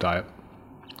carnivore diet,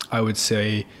 I would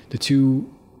say the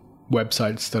two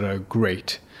websites that are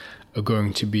great are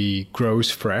going to be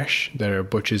Grows Fresh. They're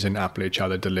butchers in Appalachia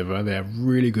that deliver. They have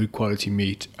really good quality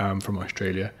meat from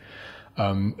Australia.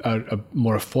 At a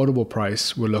more affordable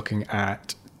price, we're looking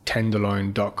at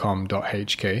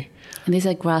tenderloin.com.hk. And these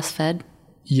are grass-fed?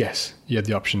 Yes, you have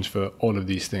the options for all of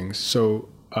these things. So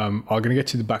I'm going to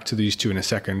get back to these two in a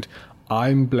second.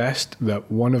 I'm blessed that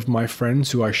one of my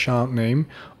friends, who I shan't name,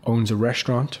 owns a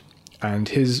restaurant, and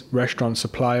his restaurant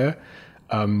supplier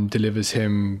delivers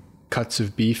him cuts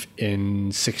of beef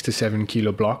in 6 to 7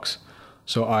 kilo blocks.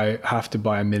 So I have to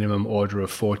buy a minimum order of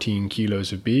 14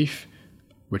 kilos of beef,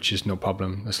 which is no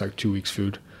problem. That's like 2 weeks'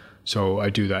 food. So I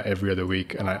do that every other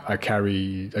week, and I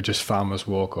just farmer's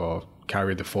walk or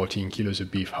carry the 14 kilos of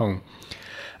beef home.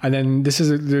 And then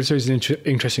there's an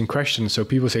interesting question. So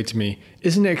people say to me,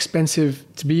 isn't it expensive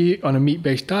to be on a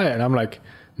meat-based diet? And I'm like,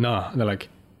 nah. And they're like,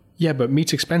 yeah, but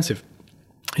meat's expensive.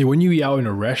 When you eat out in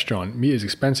a restaurant, meat is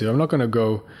expensive. I'm not going to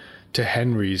go to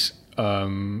Henry's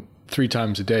 3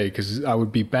 times a day because I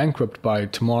would be bankrupt by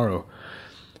tomorrow.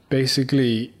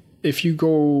 Basically, if you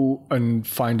go and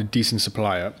find a decent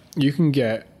supplier, you can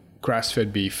get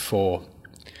grass-fed beef for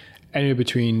anywhere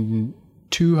between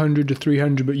 200 to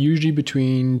 300, but usually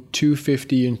between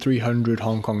 250 and 300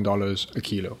 Hong Kong dollars a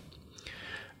kilo,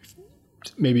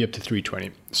 maybe up to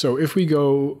 320. So if we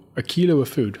go, a kilo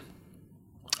of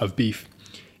beef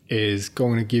is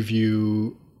going to give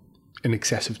you in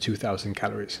excess of 2,000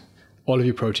 calories, all of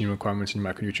your protein requirements and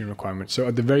macronutrient requirements. So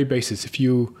at the very basis, if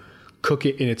you cook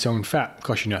it in its own fat, it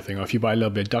costs you nothing. Or if you buy a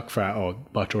little bit of duck fat or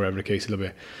butter, or whatever the case, a little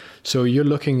bit. So you're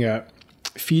looking at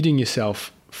feeding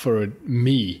yourself for a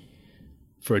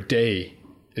day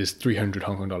is 300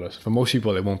 Hong Kong dollars. For most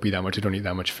people, it won't be that much. They don't eat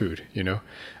that much food,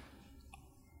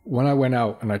 When I went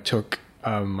out and I took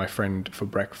my friend for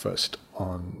breakfast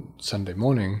on Sunday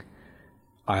morning,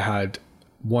 I had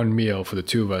one meal for the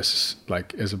two of us,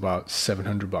 is about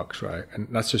 $700, right? And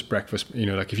that's just breakfast.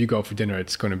 If you go out for dinner,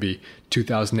 it's going to be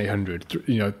 $2,800,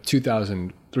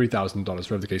 $2,000, $3,000,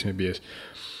 whatever the case may be is.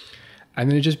 And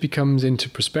then it just becomes into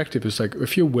perspective. It's like,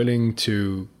 if you're willing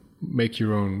to make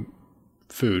your own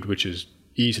food, which is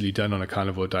easily done on a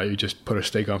carnivore diet, you just put a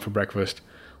steak on for breakfast,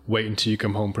 wait until you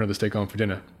come home, put another steak on for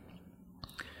dinner.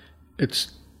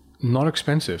 It's not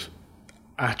expensive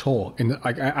at all.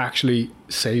 I actually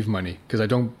save money because I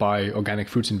don't buy organic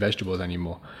fruits and vegetables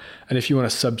anymore. And if you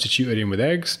want to substitute it in with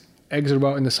eggs, eggs are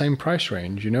about in the same price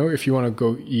range. You know, if you want to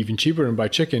go even cheaper and buy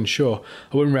chicken, sure.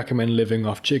 I wouldn't recommend living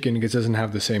off chicken because it doesn't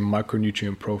have the same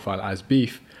micronutrient profile as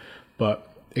beef, but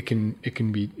it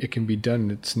can be done.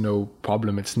 It's no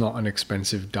problem. It's not an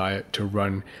expensive diet to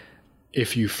run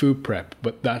if you food prep,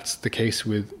 but that's the case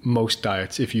with most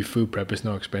diets. If you food prep, it's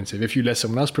not expensive. If you let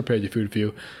someone else prepare your food for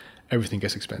you, everything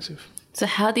gets expensive. So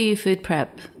how do you food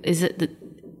prep?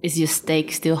 Is your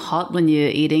steak still hot when you're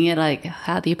eating it? Like,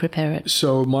 how do you prepare it?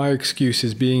 So my excuse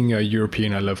is, being a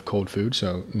European, I love cold food.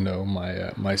 So no,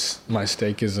 my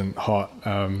steak isn't hot.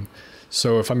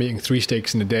 So if I'm eating 3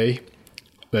 steaks in a day,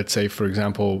 let's say, for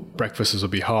example, breakfasts will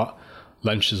be hot,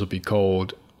 lunches will be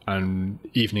cold, and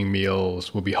evening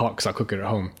meals will be hot because I cook it at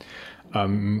home.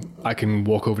 I can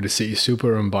walk over to City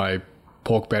Super and buy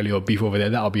pork belly or beef over there.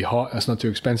 That'll be hot. That's not too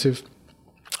expensive.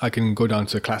 I can go down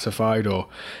to Classified or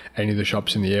any of the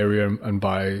shops in the area and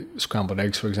buy scrambled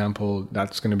eggs, for example.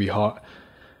 That's going to be hot.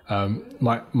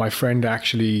 My friend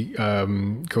actually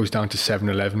goes down to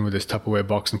 7-Eleven with his Tupperware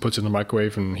box and puts it in the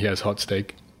microwave, and he has hot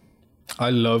steak. I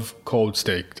love cold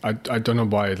steak. I don't know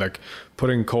why, like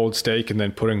putting cold steak and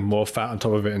then putting more fat on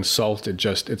top of it and salt.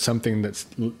 It's something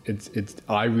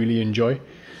I really enjoy.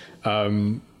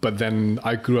 But then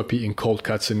I grew up eating cold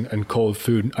cuts and cold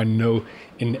food. I know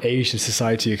in Asian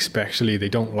society especially, they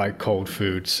don't like cold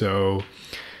food. So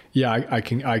yeah, I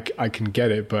can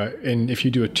get it. But if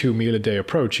you do a 2 meal a day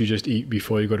approach, you just eat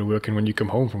before you go to work, and when you come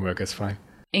home from work, that's fine.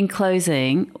 In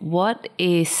closing, what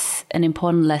is an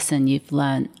important lesson you've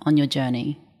learned on your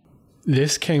journey?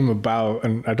 This came about,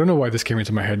 and I don't know why this came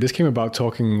into my head. This came about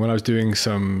talking when I was doing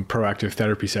some proactive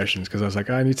therapy sessions, because I was like,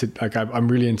 I'm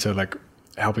really into like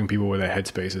helping people with their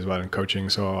headspace as well and coaching.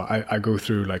 So I go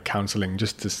through like counseling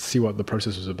just to see what the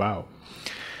process was about.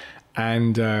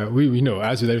 And we know,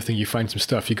 as with everything, you find some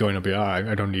stuff, you go in and be,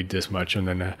 I don't need this much. And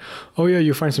then,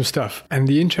 you find some stuff. And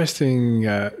the interesting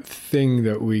thing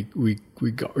that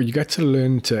you get to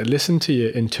learn to listen to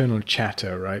your internal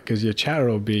chatter, right? Because your chatter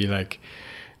will be like,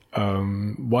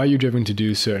 why are you driven to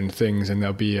do certain things? And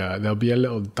there'll be a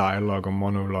little dialogue or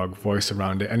monologue voice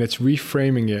around it. And it's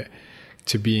reframing it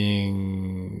to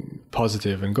being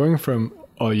positive and going from,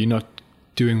 you're not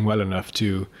doing well enough,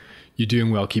 to you're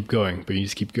doing well, keep going, but you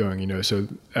just keep going, you know. So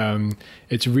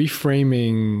it's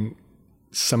reframing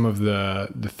some of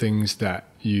the things that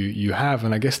you have.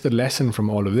 And I guess the lesson from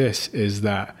all of this is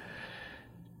that,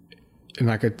 and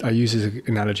like I use this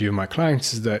analogy with my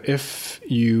clients, is that if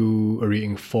you are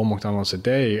eating 4 McDonald's a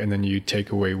day and then you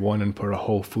take away 1 and put a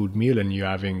whole food meal in, you're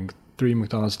having 3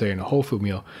 McDonald's a day and a whole food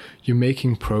meal, you're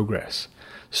making progress.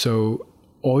 So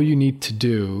all you need to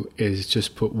do is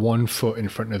just put 1 foot in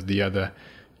front of the other.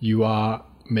 You are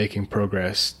making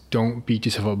progress. Don't beat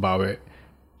yourself up about it.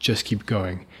 Just keep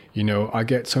going. You know, I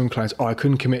get some clients, I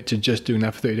couldn't commit to just doing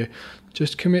that for 30 days.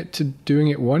 Just commit to doing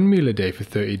it 1 meal a day for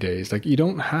 30 days. Like, you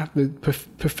don't have the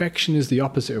perfection is the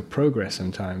opposite of progress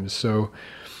sometimes. So,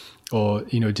 or,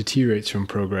 you know, deteriorates from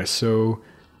progress. So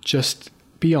just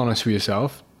be honest with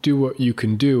yourself. Do what you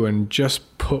can do and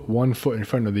just put 1 foot in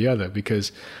front of the other,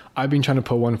 because I've been trying to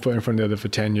put 1 foot in front of the other for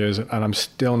 10 years and I'm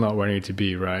still not where I need to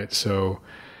be, right? So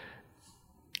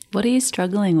what are you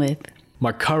struggling with?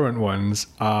 My current ones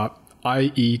are,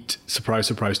 I eat, surprise,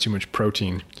 surprise, too much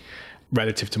protein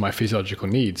relative to my physiological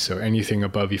needs. So anything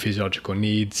above your physiological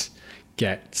needs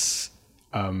gets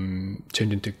turned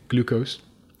into glucose,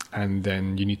 and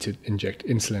then you need to inject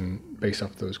insulin based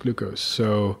off those glucose.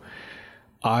 So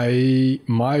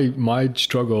my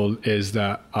struggle is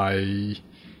that I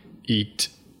eat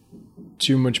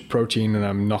too much protein and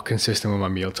I'm not consistent with my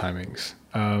meal timings.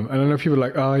 And I know people are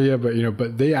like,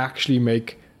 but they actually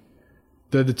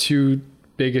they're the 2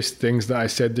 biggest things that I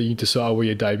said that you need to sort out with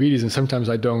your diabetes. And sometimes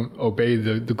I don't obey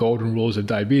the golden rules of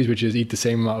diabetes, which is eat the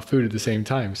same amount of food at the same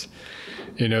times.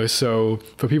 You know, so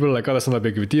for people who are like, that's not that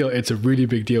big of a deal, it's a really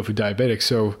big deal for diabetics.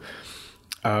 So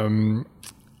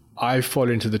I fall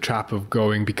into the trap of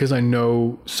going, because I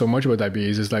know so much about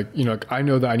diabetes, is like, you know, I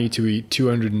know that I need to eat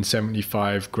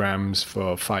 275 grams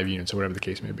for 5 units or whatever the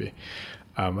case may be.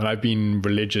 And I've been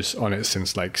religious on it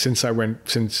since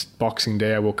Boxing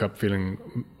Day. I woke up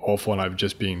feeling awful, and I've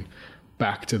just been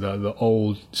back to the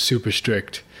old super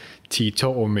strict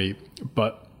teetotal me.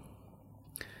 But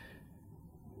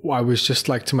I was just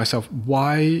like to myself,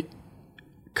 why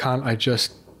can't I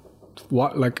just,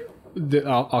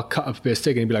 I'll cut up a bit of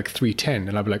steak and it'd be like 310,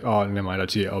 and I'll be like, oh, never mind,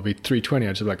 I'll be 320.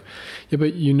 I'll just be like, yeah,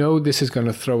 but you know this is going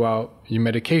to throw out your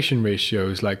medication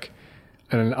ratios, like,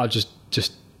 and I'll just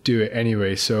do it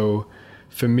anyway. So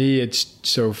for me,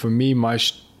 my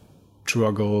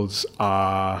struggles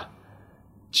are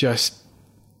just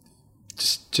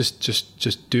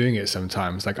just doing it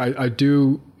sometimes. Like I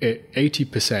do it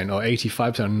 80% or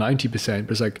 85% or 90%,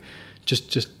 but it's like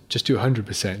just do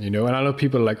 100%, you know? And I know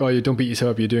people are like, oh, you don't beat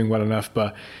yourself up, you're doing well enough,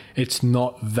 but it's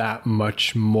not that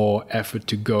much more effort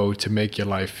to go to make your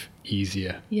life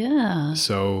easier. Yeah.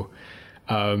 So,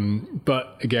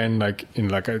 but again, like, you know,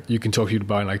 like you can talk to you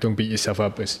about, like, don't beat yourself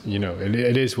up. It's, you know,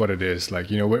 it is what it is. Like,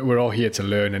 you know, we're all here to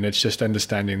learn, and it's just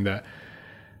understanding that,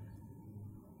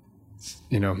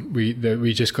 you know,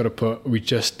 we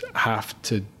just have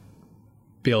to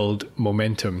build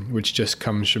momentum, which just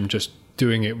comes from just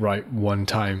doing it right one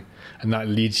time, and that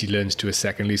leads to a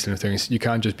second, leads to things. You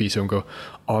can't just be so and go,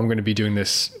 oh, I'm going to be doing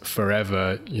this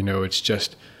forever. You know, it's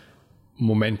just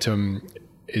momentum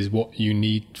is what you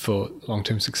need for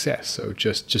long-term success. So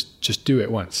just do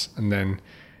it once, and then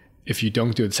if you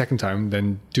don't do it the second time,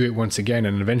 then do it once again,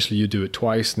 and eventually you do it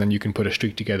twice, and then you can put a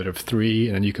streak together of 3,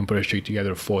 and then you can put a streak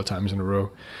together of 4 times in a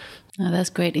row. Oh, that's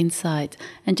great insight.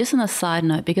 And just on a side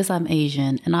note, because I'm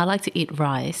Asian and I like to eat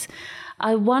rice,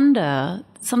 I wonder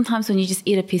sometimes when you just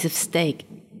eat a piece of steak,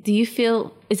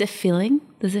 is it filling?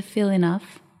 Does it feel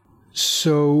enough?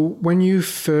 So when you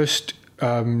first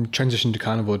transition to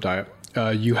carnivore diet,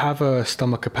 you have a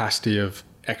stomach capacity of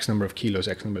X number of kilos,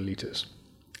 X number of liters.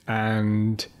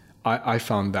 And I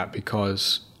found that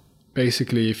because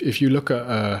basically if you look at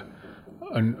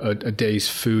a day's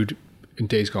food in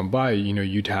days gone by, you know,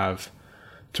 you'd have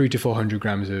 300 to 400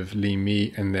 grams of lean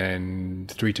meat and then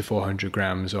 300 to 400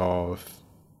 grams of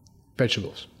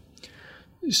vegetables.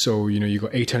 So, you know, you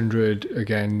got 800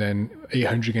 again, then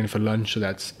 800 again for lunch. So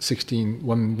that's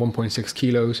 1.6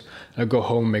 kilos. I go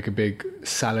home, make a big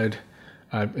salad,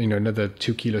 you know, another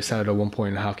 2 kilo salad or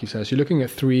 1.5 kilo salad. So you're looking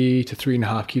at 3 to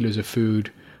 3.5 kilos of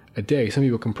food a day. Some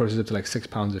people can process up to like 6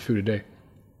 pounds of food a day.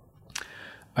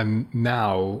 And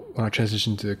now when I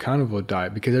transitioned to the carnivore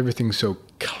diet, because everything's so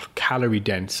calorie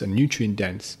dense and nutrient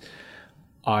dense,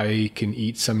 I can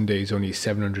eat some days only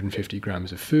 750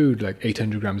 grams of food, like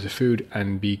 800 grams of food,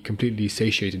 and be completely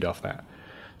satiated off that.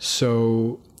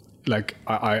 So like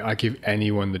I give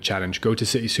anyone the challenge, go to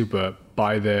City Super,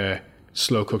 buy their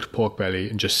slow cooked pork belly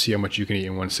and just see how much you can eat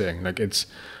in one sitting. Like it's,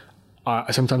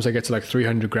 sometimes I get to like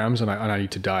 300 grams and I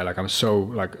need to die. Like I'm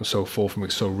so full from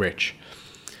it, so rich.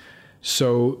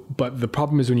 So, but the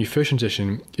problem is when you first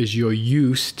transition is you're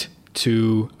used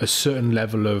to a certain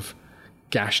level of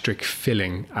gastric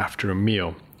filling after a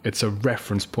meal. It's a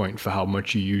reference point for how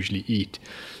much you usually eat.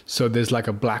 So there's like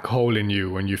a black hole in you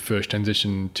when you first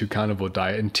transition to carnivore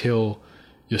diet until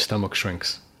your stomach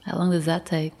shrinks. How long does that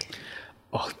take?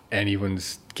 Oh,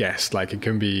 anyone's guess. Like it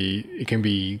can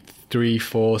be 3,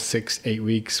 4, 6, 8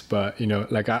 weeks. But you know,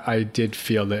 like I did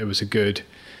feel that it was a good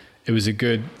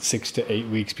 6 to 8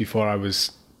 weeks before I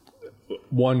was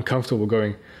comfortable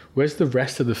going, where's the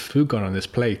rest of the food gone on this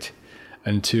plate?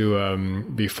 And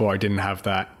 2, before I didn't have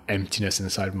that emptiness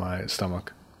inside my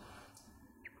stomach.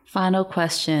 Final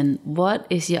question. What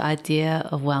is your idea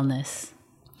of wellness?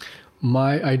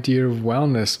 My idea of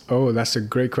wellness? Oh, that's a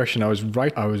great question. I was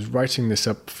writing this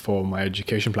up for my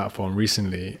education platform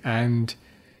recently, and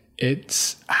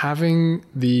it's having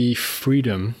the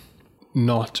freedom,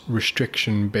 not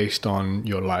restriction based on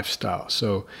your lifestyle.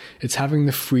 So it's having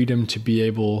the freedom to be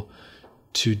able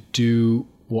to do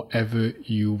whatever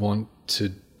you want to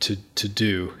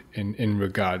do in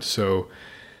regard. So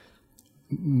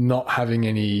not having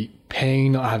any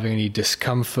pain, not having any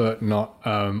discomfort, not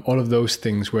all of those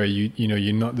things where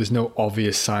you're not, there's no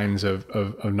obvious signs of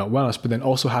not wellness, but then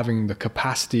also having the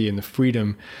capacity and the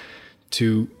freedom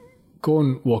to go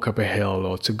and walk up a hill,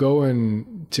 or to go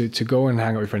and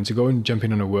hang out with friends, to go and jump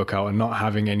in on a workout, and not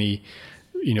having any,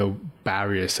 you know,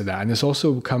 barriers to that. And this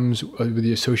also comes with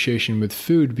the association with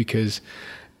food, because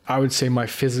I would say my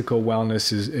physical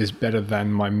wellness is better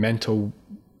than my mental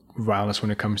wellness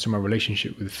when it comes to my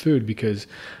relationship with food, because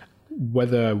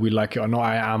whether we like it or not,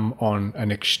 I am on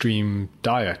an extreme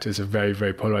diet. It's a very,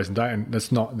 very polarizing diet, and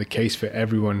that's not the case for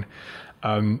everyone.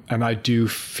 And I do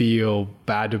feel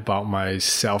bad about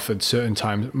myself at certain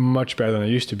times, much better than I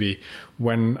used to be,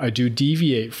 when I do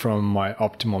deviate from my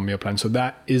optimal meal plan. So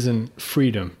that isn't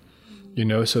freedom, you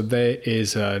know, so there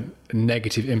is a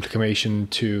negative implication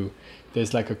to,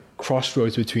 there's like a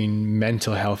crossroads between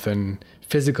mental health and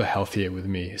physical health here with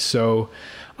me. So,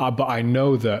 but I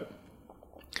know that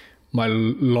my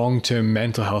long-term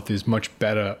mental health is much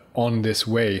better on this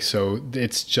way. So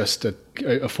it's just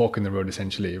a fork in the road,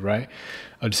 essentially, right?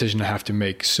 A decision I have to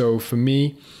make. So for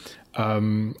me,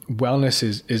 wellness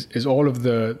is all of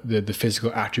the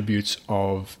physical attributes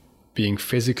of being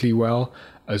physically well,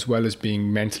 as well as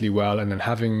being mentally well, and then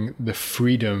having the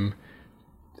freedom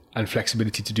and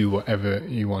flexibility to do whatever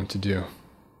you want to do.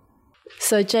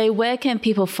 So Jay, where can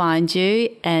people find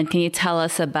you? And can you tell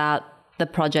us about the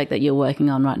project that you're working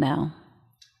on right now?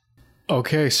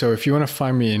 Okay, so if you want to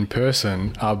find me in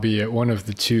person, I'll be at one of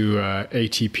the two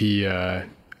ATP,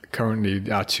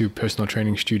 currently our two personal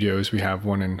training studios. We have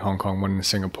one in Hong Kong, one in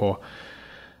Singapore.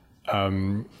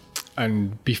 And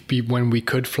when we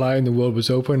could fly and the world was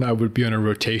open, I would be on a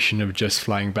rotation of just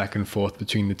flying back and forth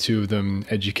between the two of them,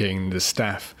 educating the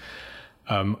staff.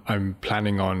 I'm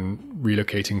planning on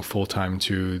relocating full-time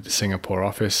to the Singapore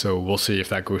office, so we'll see if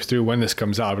that goes through. When this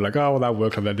comes out, I'll be like, oh, well, that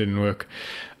worked or that didn't work.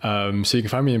 So you can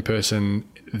find me in person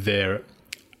there.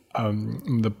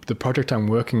 The project I'm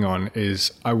working on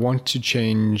is I want to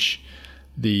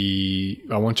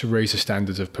raise the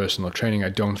standards of personal training. I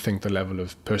don't think the level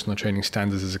of personal training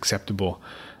standards is acceptable.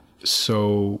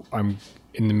 So I'm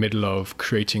in the middle of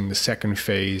creating the second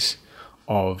phase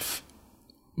of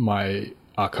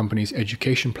our company's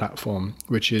education platform,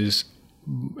 which is,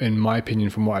 in my opinion,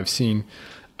 from what I've seen,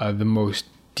 the most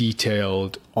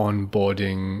detailed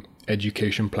onboarding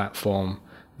education platform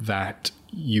that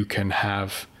you can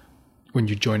have when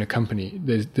you join a company.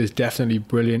 There's definitely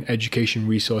brilliant education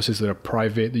resources that are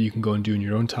private that you can go and do in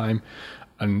your own time.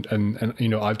 And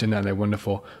I've done that and they're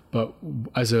wonderful. But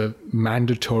as a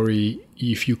mandatory,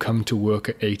 if you come to work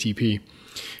at ATP,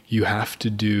 you have to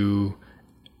do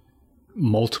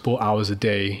multiple hours a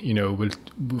day.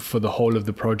 For the whole of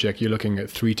the project, you're looking at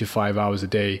 3 to 5 hours a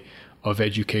day of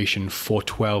education for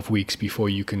 12 weeks before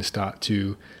you can start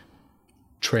to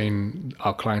train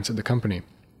our clients at the company.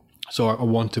 So I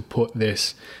want to put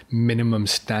this minimum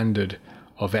standard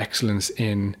of excellence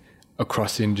in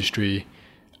across the industry.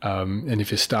 And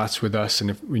if it starts with us and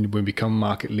if we become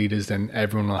market leaders, then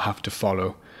everyone will have to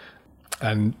follow.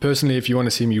 And personally, if you want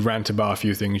to see me rant about a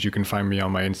few things, you can find me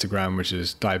on my Instagram, which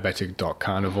is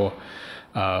diabetic.carnivore.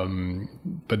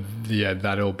 But yeah,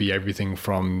 that'll be everything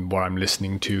from what I'm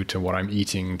listening to what I'm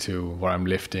eating to what I'm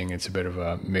lifting. It's a bit of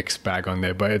a mixed bag on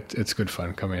there, but it's good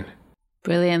fun. Come in.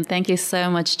 Brilliant. Thank you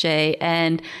so much, Jay.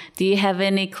 And do you have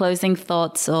any closing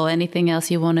thoughts or anything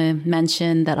else you want to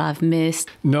mention that I've missed?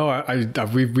 No,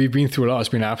 we've been through a lot. It's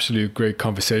been an absolute great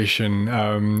conversation.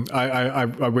 I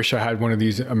wish I had one of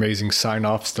these amazing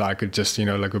sign-offs that I could just,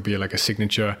 would be like a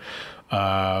signature.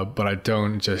 But I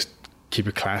don't. Just keep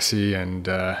it classy. And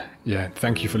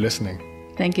thank you for listening.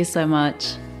 Thank you so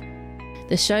much.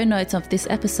 The show notes of this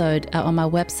episode are on my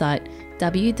website,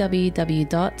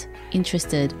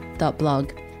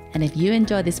 www.interested.blog. And if you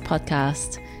enjoy this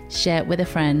podcast, share it with a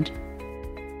friend